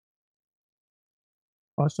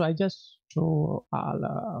 Or should I just throw all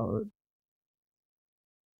out?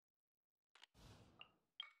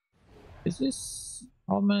 Is this?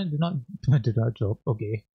 Oh man, do not drop.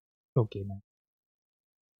 Okay, okay, man.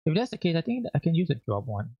 If that's the case, I think I can use a drop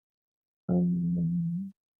one.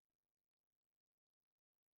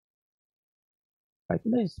 I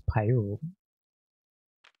think that is pyro.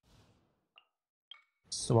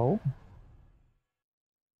 Slow.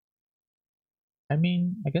 I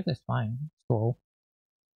mean, I guess that's fine. Slow.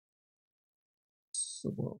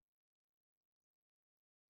 Slow.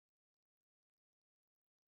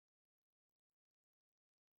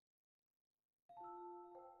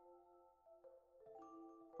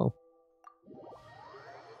 Oh.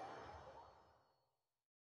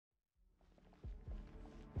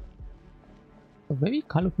 A very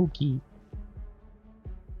colorful key.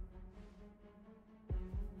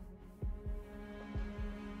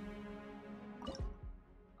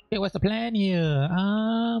 Okay, what's the plan here?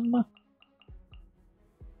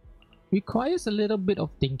 Requires a little bit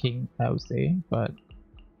of thinking, I would say, but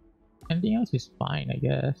anything else is fine, I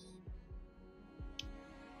guess.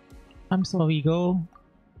 I'm sorry, go.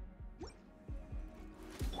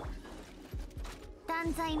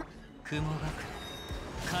 雲が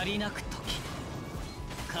借りなく時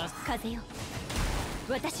風よ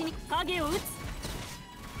私に影を打つ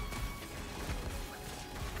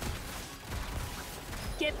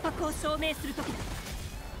潔白を証明する時だ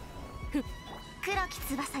黒き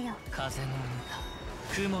翼よ風の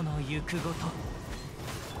歌雲の行くごと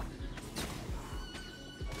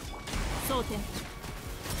蒼天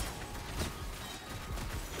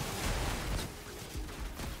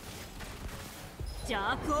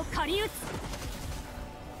邪悪を狩り撃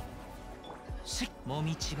つしも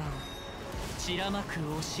みちばを散らまく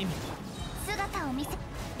惜しみ姿を見せ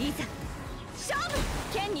いざ勝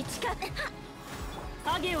負剣に誓って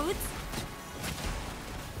影を打つ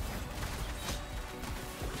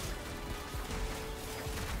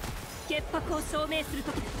潔白を証明する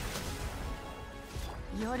時だ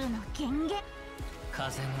夜の権限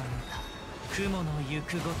風の歌雲の行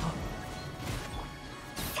くごと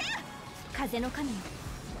風の神よ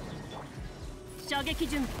射撃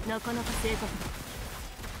準備なかなか正確だ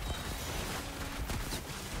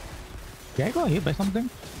Did I go hit by something?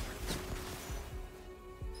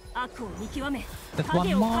 悪を見極め That's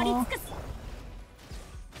影 one を狩り more. 尽くす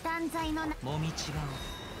断罪のなもみちばを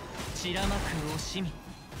散らまく惜しみ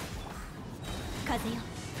風よ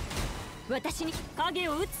私に影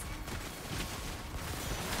を打つ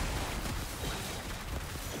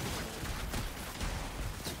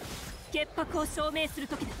潔白を証明する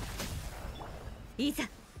時だいざ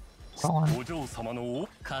Go on. お嬢様の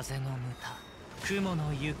風の歌雲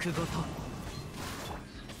の行くごと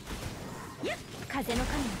やっ風の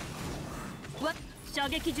神よわ射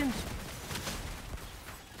撃準備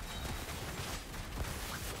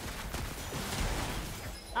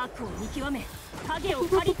悪を見極め影を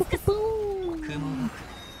狩り尽くす雲が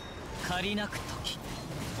借りなく時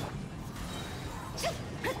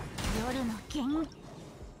夜の権限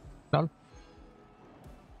Lol.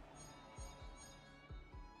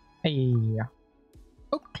 Hey.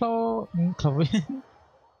 Oh, Chlorine.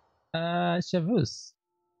 Shavus.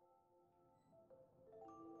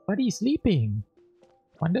 Why are you sleeping?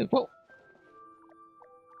 Wonder. Whoa.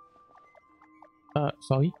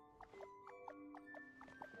 Sorry.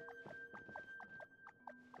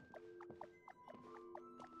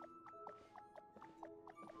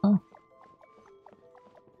 Oh.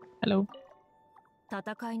 Hello.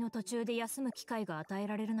 戦いの途中で休む機会が与え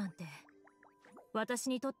られるなんて、私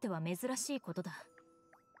にとっては珍しいことだ。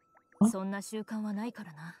そんな習慣はないか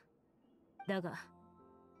らな。だが、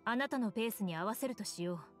あなたのペースに合わせるとし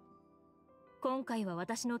よう。今回は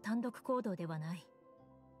私の単独行動ではない。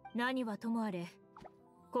何はともあれ、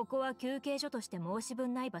ここは休憩所として申し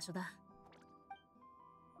分ない場所だ。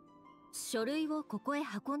書類をここへ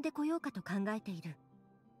運んでこようかと考えている。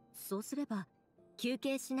そうすれば休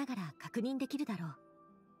憩しながら確認できるだろう。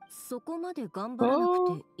そこまで頑張らな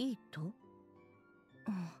くていいと、うん、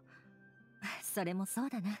それもそう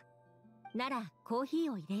だな。ならコーヒ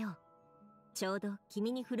ーを入れよう。ちょうど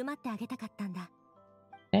君に振る舞ってあげたかったんだ。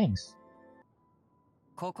 Thanks.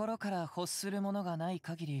 心から欲するものがない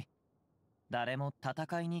限り、誰も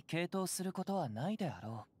戦いに傾倒することはないであ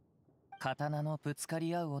ろう。刀のぶつか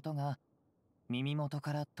り合う音が耳元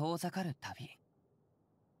から遠ざかるたび、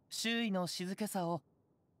周囲の静けさを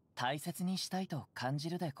大切にしたいと感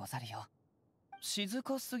じるでござるよ。静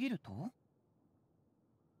かすぎると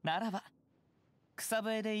ならば、草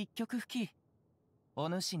笛で一曲吹き、お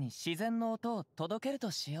主に自然の音を届ける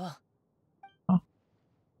としよう。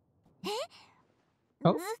ず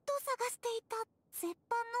っと探していた絶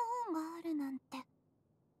版の本があるなんて、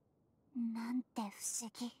なんて不思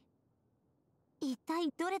議。一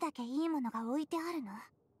体どれだけいいものが置いてあるの？なん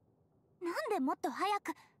でもっと早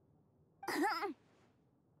く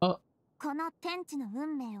この天地の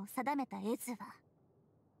運命を定めた絵図は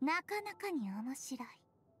なかなかに面白い。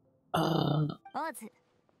オズ、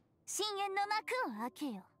深淵の幕を開け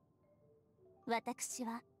よ。私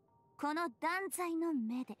はこの断罪の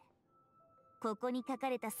目でここに書か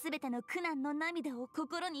れたすべての苦難の涙を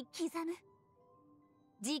心に刻む。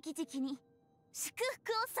直々に祝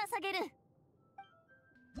福を捧げる。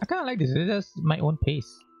I kind of like this. It's just my own pace.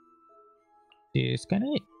 It's kind of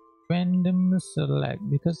random select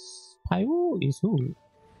because Pyro is who?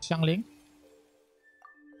 Xiangling?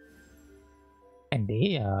 And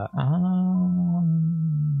they are...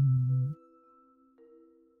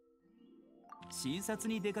 診察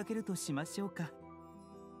に出かけるとしましょうか。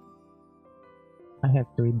I have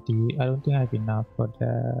 20. I don't think I have enough for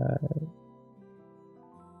that.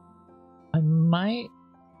 I might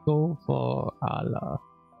go for Allah.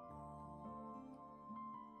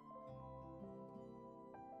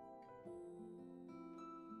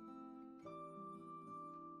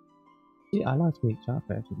 See, Allah's pretty tough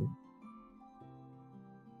actually.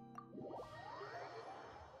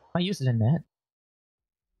 I use Lynette.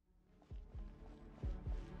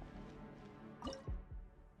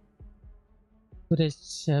 So there's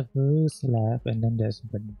Severus left and then there's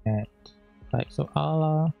Burnett. Right, so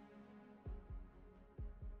Allah.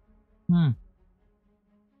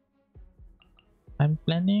 I'm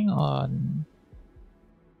planning on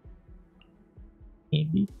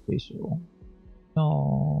maybe visual.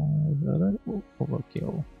 No,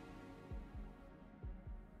 overkill.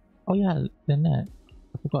 Oh yeah, Lynette.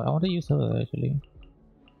 I forgot. I want to use her actually.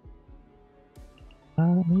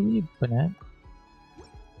 Maybe Burnett.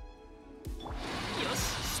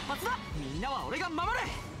 みんなは俺が守る。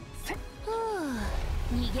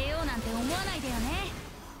逃げようなんて思わないでよね。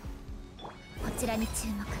こちらに注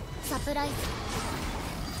目。サプライズ。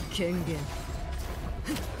権限。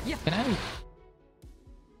Can I?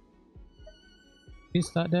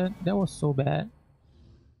 Is that that was so bad.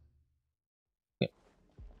 Okay.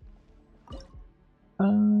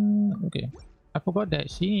 Okay. I forgot that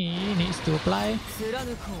she needs to apply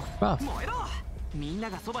buff. みんな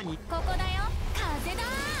がそばに。ここだよ。風だ。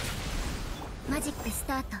マジックス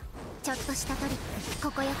タート。ちょっとしたトリック。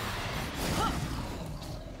ここよ。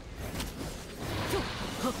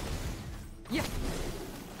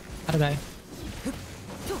How did I?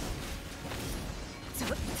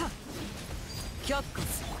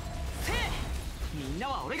 みんな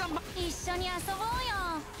は俺が一緒に遊ぼうよ。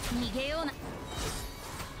逃げような。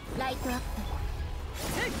ライトアップ。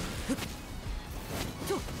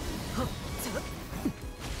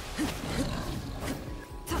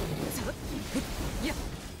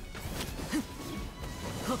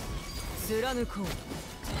貫こ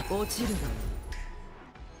う。落ちるな。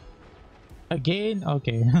 Again?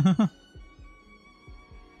 Okay.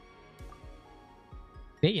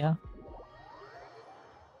 There ya.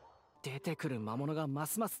 出てくる魔物がま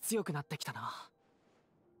すます強くなってきたな。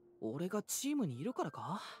俺がチームにいるから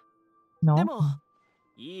か？ No. でも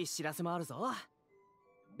いい知らせもあるぞ。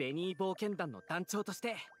ベニー冒険団の団長とし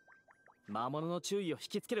て魔物の注意を引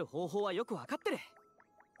きつける方法はよくわかってる。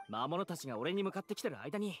魔物たちが俺に向かってきてる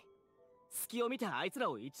間に隙を見てあいつら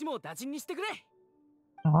を一網打尽にしてくれ。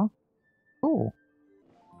Oh.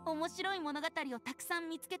 面白い物語をたくさん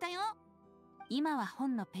見つけたよ。今は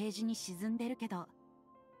本のページに沈んでるけど、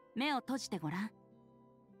目を閉じてごらん。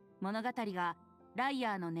物語がライ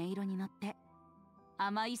アーの音色に乗って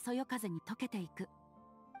甘いそよ風に溶けていく。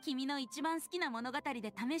君の一番好きな物語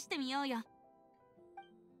で試してみようよ。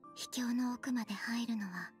秘境の奥まで入るの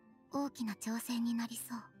は大きな挑戦になり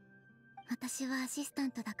そう。私はアシスタ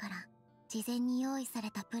ントだから、事前に用意され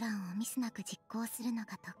たプランをミスなく実行するの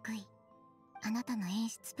が得意。あなたの演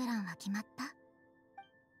出プランは決まった？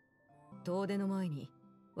遠出の前に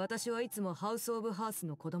私はいつもハウス・オブ・ハース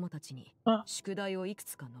の子供たちに宿題をいく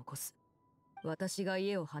つか残す。私が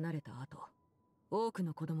家を離れた後、多く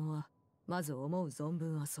の子供はまず思う存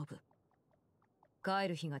分遊ぶ。帰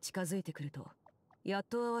る日が近づいてくると、やっ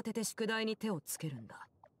と慌てて宿題に手をつけるんだ。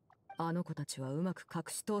あの子たちはうまく隠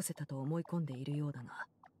し通せたと思い込んでいるようだが、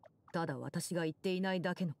ただ私が言っていない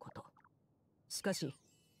だけのこと。しかし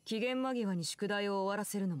期限間際に宿題を終わら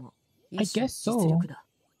せるのも一種の実力だ。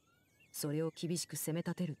それを厳しく責め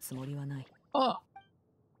立てるつもりはない。あ、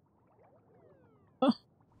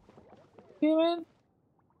Paimon.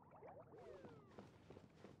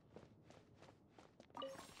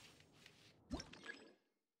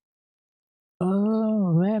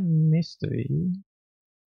 Oh, rare mystery.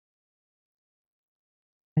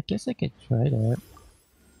 I guess I could try that.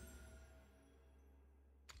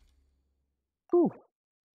 Ooh.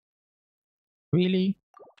 Really?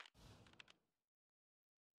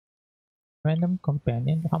 Random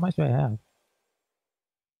companion? How much do I have?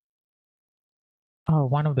 Oh,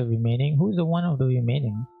 one of the remaining? Who's the one of the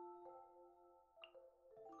remaining?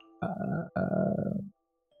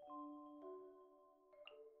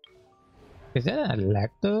 Is that an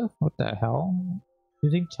elector? What the hell?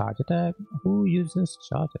 Using charge attack? Who uses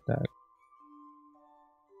charge attack?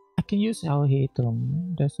 I can use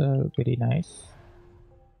Alhatum. That's pretty nice.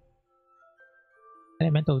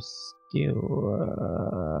 Elemental skill.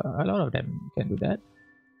 A lot of them can do that.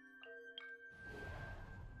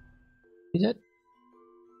 Is it?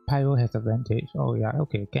 Pyro has advantage. Oh yeah,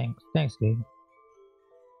 okay, thanks game.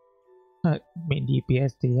 Main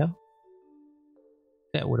DPS there.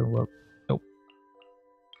 That wouldn't work. Nope.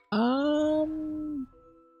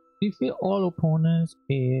 Defeat all opponents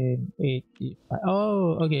in 85.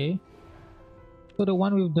 Oh, okay. So the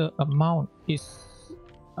one with the amount is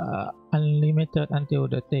unlimited until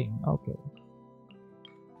the thing. Okay.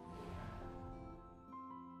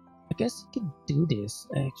 I guess I can do this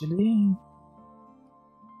actually.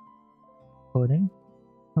 Burning?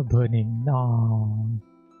 Oh, burning. No.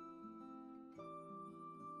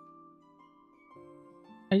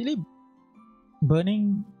 Actually,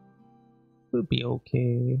 burning will be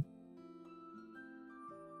okay.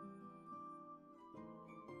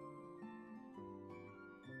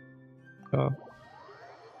 I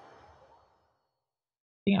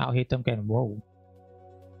think I'll hit them can roll.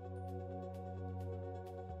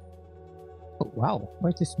 Oh wow,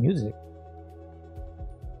 where's this music?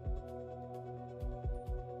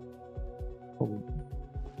 Oh.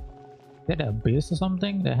 Is that a abyss or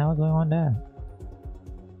something? The hell's going on there?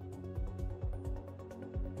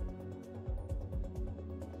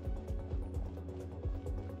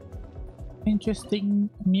 Interesting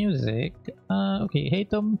music. Okay,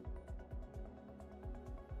 hate them.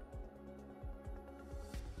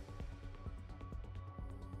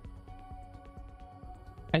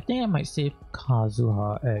 I think I might save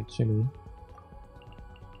Kazuha actually.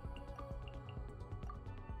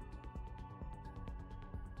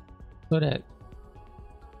 So that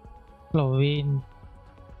Chlorine,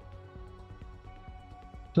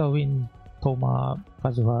 Toma,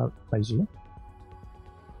 Kazuha, Kaiju.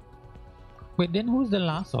 Wait, then who's the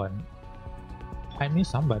last one? I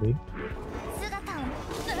missed somebody.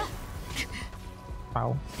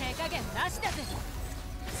 Wow.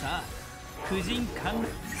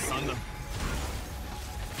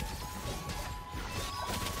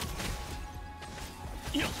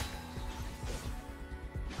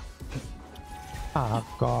 Oh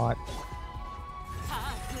god.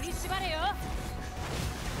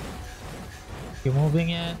 You moving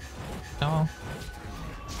it? No.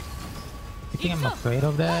 You think I'm afraid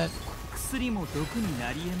of that?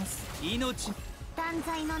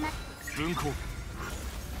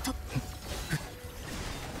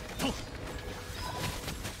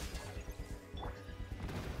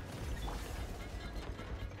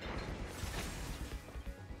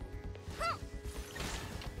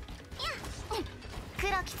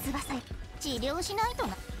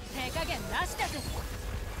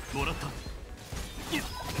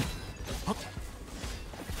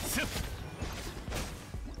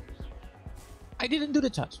 I didn't do the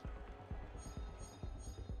charge.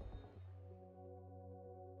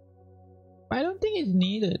 I don't think it's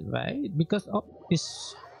needed, right? Because of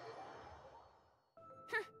this.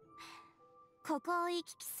 ここを行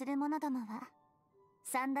き来する者どもは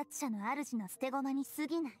三奪者の主の捨て駒に過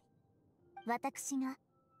ぎない。私が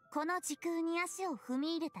この時空に足を踏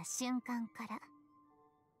み入れた瞬間から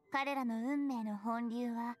彼らの運命の本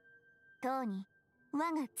流はとうに我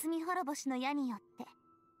が罪滅ぼしの矢によって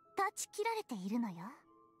断ち切られているのよ。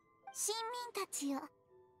臣民たちよ、好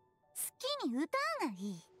きに歌うが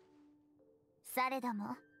いい。されど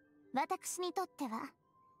も私にとっては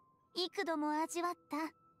幾度も味わった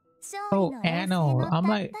勝利 Oh, の栄 animal. のた I'm っ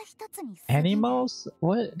like た一つに過ぎる。 animals.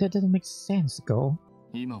 What? That doesn't make sense. Go.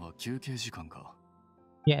 今は休憩時間か。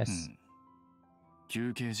Yes.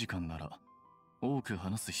 休憩時間なら多く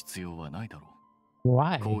話す必要はないだろう。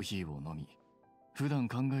 Why? コーヒーを飲み、普段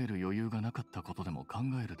考える余裕がなかったことでも考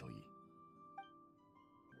えるといい。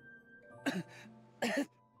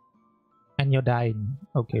And you're dying.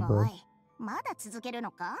 Okay, お bro. い、まだ続ける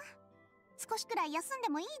のか？少しくらい休んで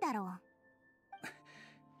もいいだろう。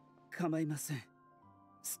構いません。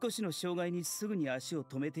少しの障害にすぐに足を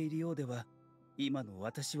止めているようでは今の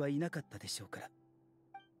私はいなかったでしょうから。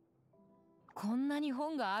こんなに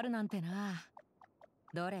本があるなんてな。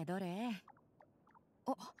どれどれ。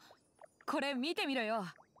お、これ見てみろよ。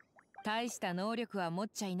大した能力は持っ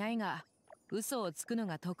ちゃいないが嘘をつくの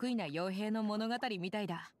が得意な傭兵の物語みたい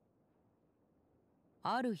だ。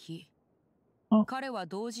ある日、彼は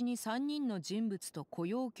同時に3人の人物と雇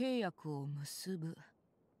用契約を結ぶ。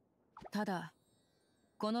ただ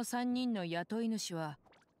この3人の雇い主は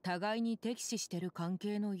互いに敵視してる関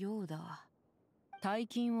係のようだ。大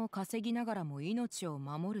金を稼ぎながらも命を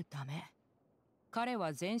守るため彼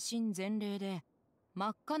は全身全霊で真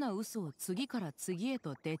っ赤な嘘を次から次へ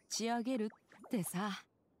とでっち上げるってさ。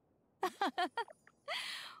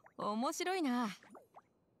面白いな。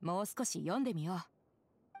もう少し読んでみよ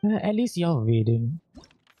う。At least you're reading.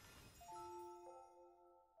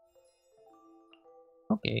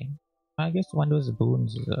 Okay. I guess one of those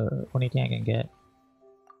boons is the only thing I can get.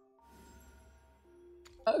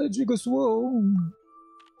 Jigga Swole.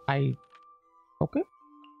 Okay.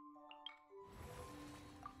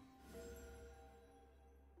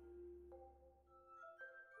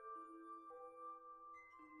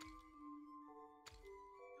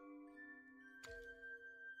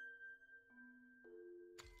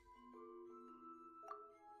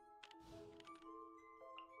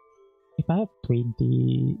 If I have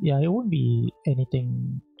 20, yeah, it won't be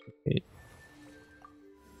anything.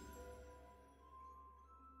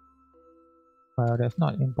 Well, that's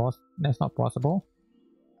not possible.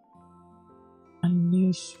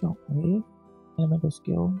 Unleash shockwave. Elemental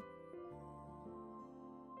skill.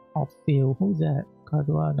 Off field. Who's that?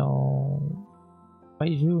 Kadua, no.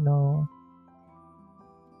 Baiju, no.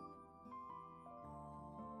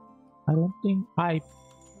 I don't think I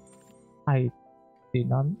did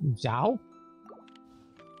not. Zhao?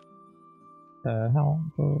 The hell?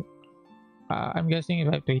 I'm guessing if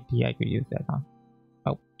I have 20, I could use that, huh?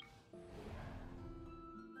 Oh.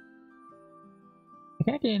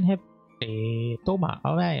 I didn't have a Toma.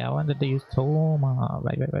 Alright, I wanted to use Toma.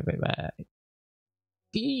 Right.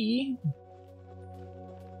 Okay.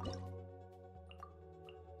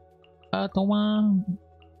 Toma.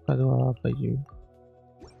 Kadua, Baiju.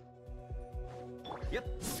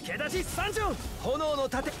 助立ち参上。炎の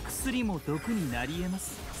盾。薬も毒になり得ま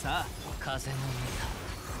す。さあ、風の見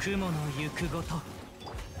た雲の行くごと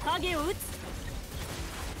影を打つ。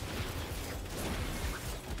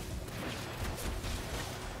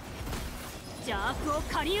邪悪を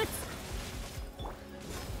狩り打つ。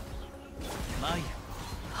眉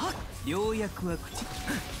はっ良薬は口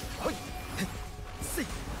はいせい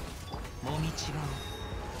もみちばを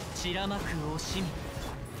散らまく惜しみ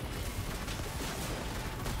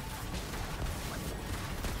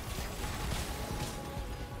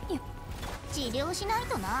治療しない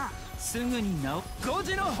とな。すぐに治5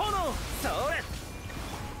時の炎それ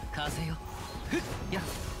風よふっや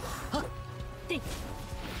はって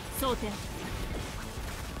蒼天。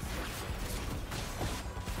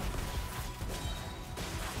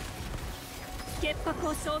潔白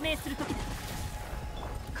を証明する時だ。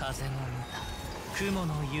風の見た雲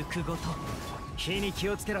の行くごと火に気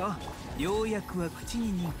をつけろ。良薬は口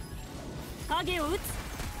にに影を打つ。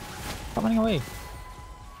 Coming away.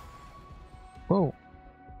 Whoa.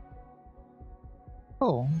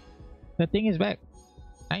 Oh, the thing is back.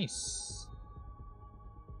 Nice.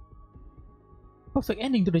 Perfect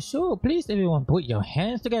ending to the show. Please, everyone, put your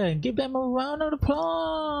hands together and give them a round of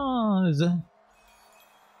applause.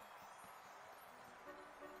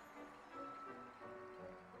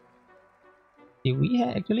 Did we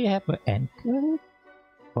actually have an anchor?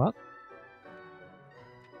 What?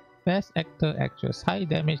 Best actor, actress, high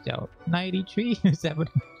damage dealt 93, 7.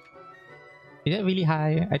 Is that really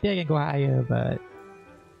high? I think I can go higher, but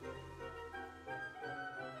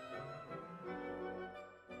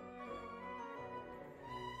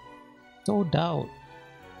sold out.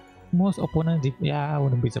 Most opponents, yeah, I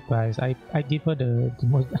wouldn't be surprised. I give her the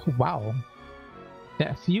most. Wow,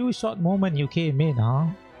 that few short moment you came in, huh?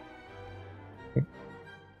 Okay.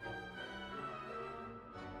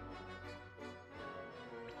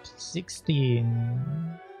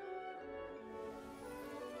 16.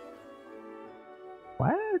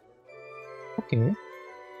 What? Okay.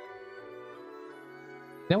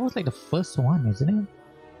 That was like the first one, isn't it?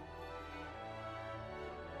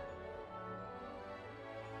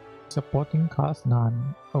 Supporting cast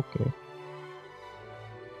none. Okay.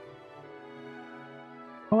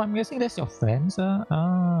 Oh, I'm guessing that's your friends.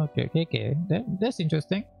 Okay. That's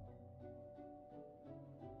interesting.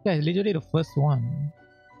 Yeah, it's literally the first one.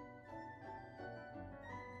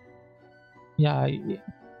 Yeah,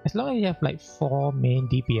 as long as you have like 4 main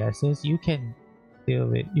DPSs, you can deal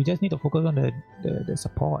with. You just need to focus on the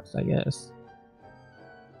supports, I guess.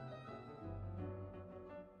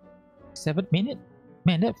 7 minutes?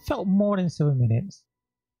 Man, that felt more than 7 minutes.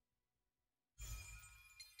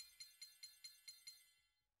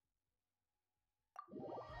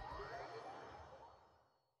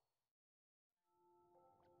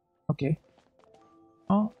 Okay.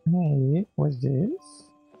 Oh, hey, what's this?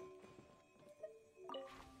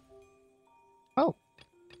 Oh.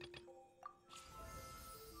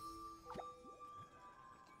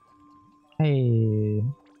 Hey.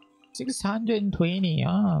 620.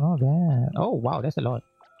 Ah, not bad. Oh, wow, that's a lot.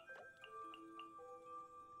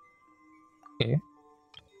 Okay.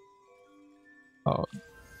 Oh.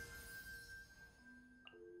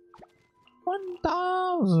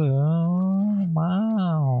 1,000.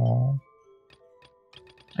 Wow.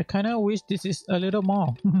 I kinda wish this is a little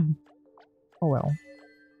more. Oh well.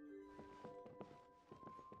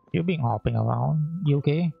 You've been hopping around. You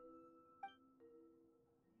okay?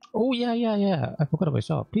 Oh yeah. I forgot about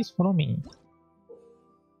shop. Please follow me.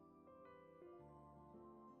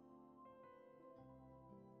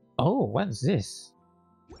 Oh, what's this?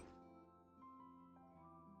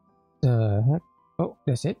 The heck? Oh,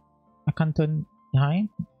 that's it? I can't turn behind?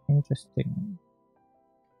 Interesting.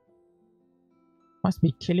 Must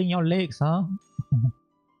be killing your legs, huh?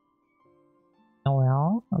 Oh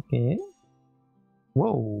well, okay.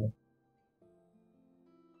 Whoa.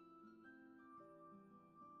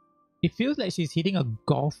 It feels like she's hitting a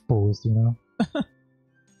golf post, you know?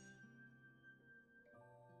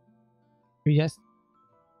 We just...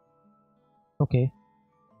 Okay.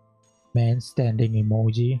 Man standing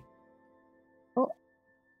emoji. Oh,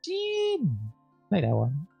 Jean! Like that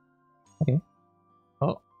one. Okay.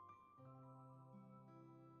 Oh.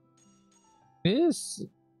 This...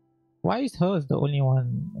 Why is hers the only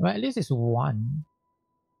one? Well, at least it's one.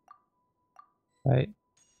 Right.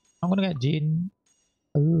 I'm gonna get Jean.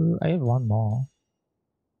 I have one more.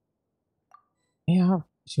 Yeah,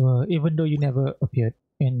 sure. Even though you never appeared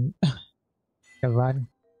in the run.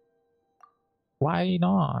 Why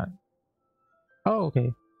not? Oh,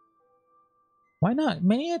 okay. Why not?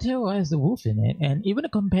 Many a tale has a wolf in it, and even a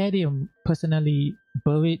compendium personally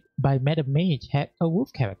buried by Madam Mage had a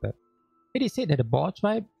wolf character. It is said that the boar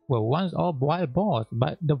tribe were once all wild boars,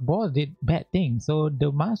 but the boars did bad things, so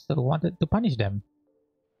the master wanted to punish them.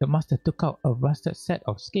 The master took out a rusted set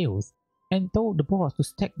of scales and told the boars to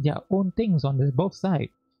stack their own things on both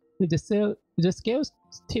sides. If the scales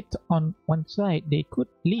tipped on one side, they could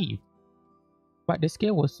leave. But the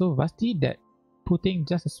scale was so rusty that putting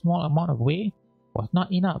just a small amount of weight was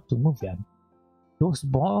not enough to move them. Those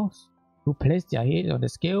boars who placed their heads on the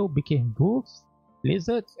scale became wolves,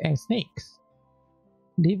 lizards, and snakes,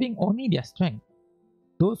 leaving only their strength.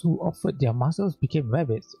 Those who offered their muscles became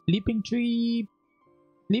rabbits, leaping 3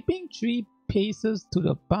 paces to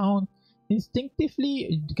the bound,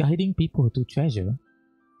 instinctively guiding people to treasure.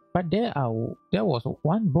 But there was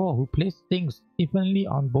one boar who placed things evenly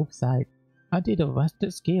on both sides until the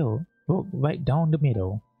rusted scale broke right down the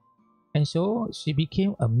middle. And so she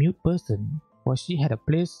became a mute person, for she had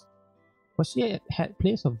placed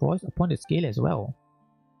her voice upon the scale as well.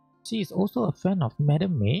 She is also a fan of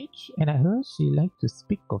Madam Mage, and I heard she liked to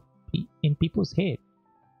speak in people's head.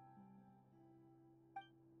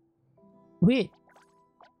 Wait,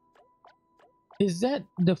 is that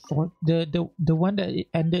the one that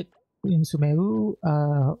ended in Sumeru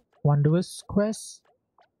Wanderer's Quest?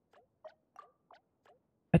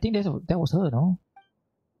 I think that was her, no?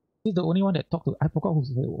 She's the only one that talked to. I forgot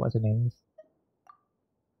what her name is.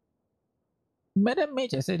 Madam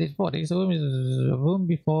Mage has said it before. This room is a room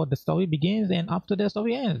before the story begins and after the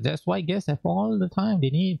story ends. That's why guests have all the time they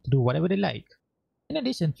need to do whatever they like. In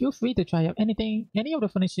addition, feel free to try out any of the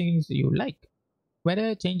furnishings you like.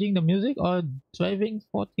 Whether changing the music or driving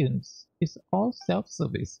fortunes, it's all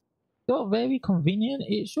self-service. Though very convenient,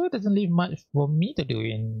 it sure doesn't leave much for me to do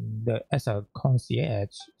as a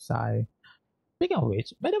concierge side. Speaking of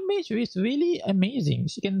which, Madam Mage is really amazing.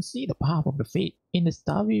 She can see the path of the fate in the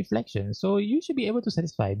starry reflection, so you should be able to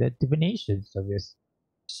satisfy the divination service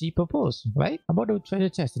she proposed, right? About the treasure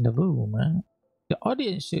chest in the room. The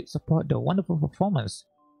audience should support the wonderful performance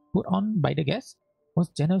put on by the guests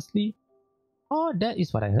most generously. Oh, that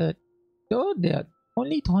is what I heard. Though they are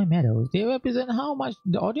only toy medals, they represent how much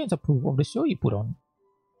the audience approve of the show you put on.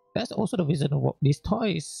 That's also the reason why these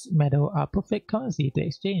toys medals are perfect currency to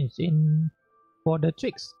exchange for the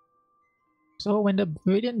tricks. So when the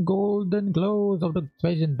brilliant golden glows of the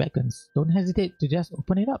treasure beckons, don't hesitate to just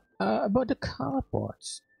open it up. About the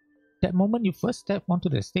cardboards. That moment you first step onto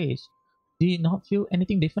the stage, do you not feel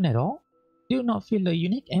anything different at all? Do you not feel the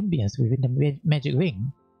unique ambience within the magic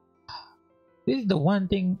ring? This is the one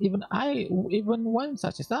thing even one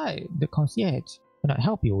such as I, the concierge, cannot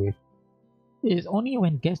help you with. It is only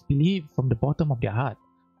when guests believe from the bottom of their heart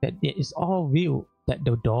that it is all real that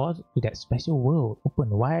the doors to that special world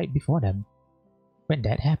open wide before them. When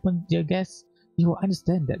that happens, dear guests, you will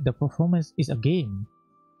understand that the performance is a game,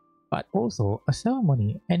 but also a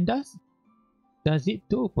ceremony, and thus does it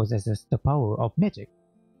too possesses the power of magic.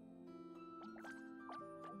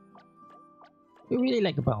 You really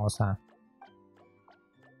like the bounce, huh?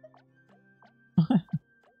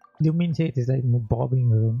 Lumin's head is like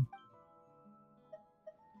bobbing around.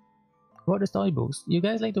 About the storybooks, you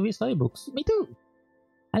guys like to read storybooks? Me too!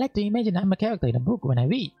 I like to imagine I'm a character in a book when I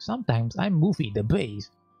read. Sometimes I'm Wolfy the brave,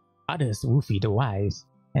 others Wolfy the wise,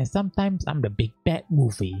 and sometimes I'm the big bad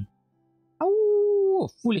Wolfy. Oh,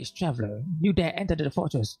 foolish traveler, you dare enter the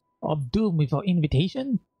fortress of doom without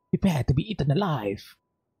invitation? Prepare to be eaten alive.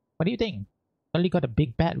 What do you think? Only got a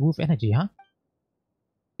big bad wolf energy, huh?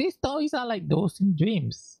 These stories are like those in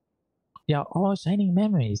dreams. They are all shining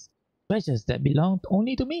memories, treasures that belong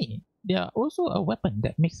only to me. They are also a weapon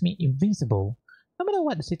that makes me invincible, no matter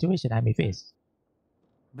what the situation I may face.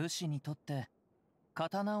 武士にとって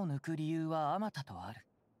刀を抜く理由はあまたとある。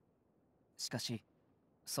しかし、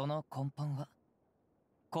その根本は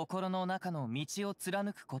心の中の道を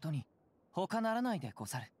貫くことに他ならないでご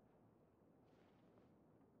ざる。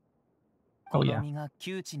この身が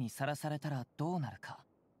窮地にさらされたらどうなるか。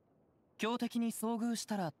強敵に遭遇し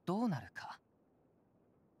たらどうなるか。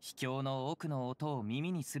秘境の奥の音を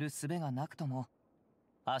耳にする術がなくとも、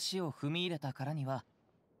足を踏み入れたからには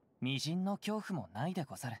微塵の恐怖もないで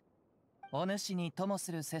ござる。お主にとも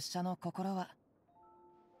する拙者の心は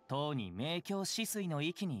とうに明鏡止水の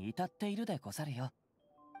域に至っているでござるよ。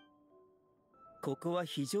ここは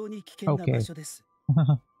非常に危険な場所です。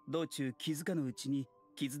道中気づかぬうちに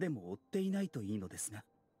傷でも負っていないといいのですが。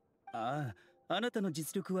ああ、あなたの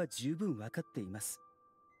実力は十分わかっています。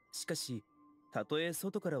しかし、たとえ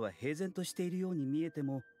外からは平然としているように見えて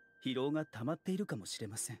も、疲労が溜まっているかもしれ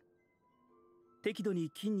ません。適度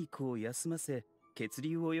に筋肉を休ませ、血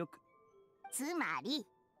流をよく。つまり、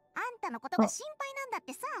あんたのことが心配なんだっ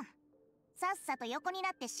てさ。さっさと横に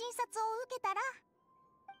なって診察を受けたら。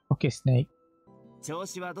Okay, Snake. 調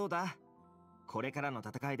子はどうだ？これからの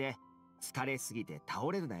戦いで疲れすぎて倒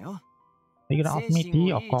れるなよ。精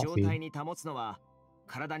神をいい状態に保つのは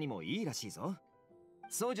体にもいいらしいぞ。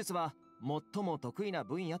槍術は最も得意な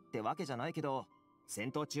分野ってわけじゃないけど、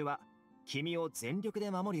戦闘中は君を全力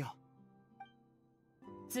で守るよ。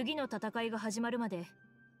次の戦いが始まるまで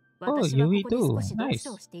私はここで少し読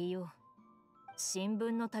書をしていよう。新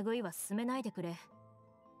聞の類は進めないでくれ。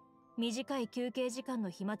短い休憩時間の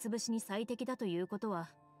暇つぶしに最適だということは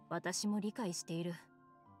私も理解している。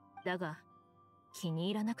だが気に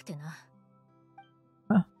入らなくてな。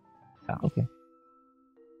Okay.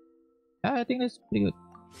 I think that's pretty good.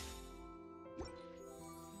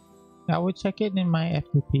 I will check it in my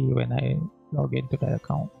FTP when I log into that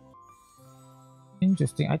account.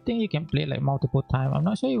 Interesting. I think you can play like multiple times. I'm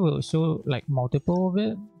not sure it will show like multiple of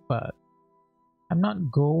it, but I'm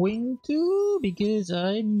not going to because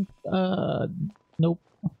I'm nope.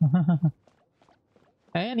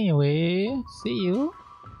 Anyway, see you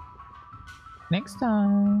next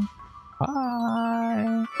time.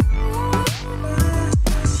 Bye.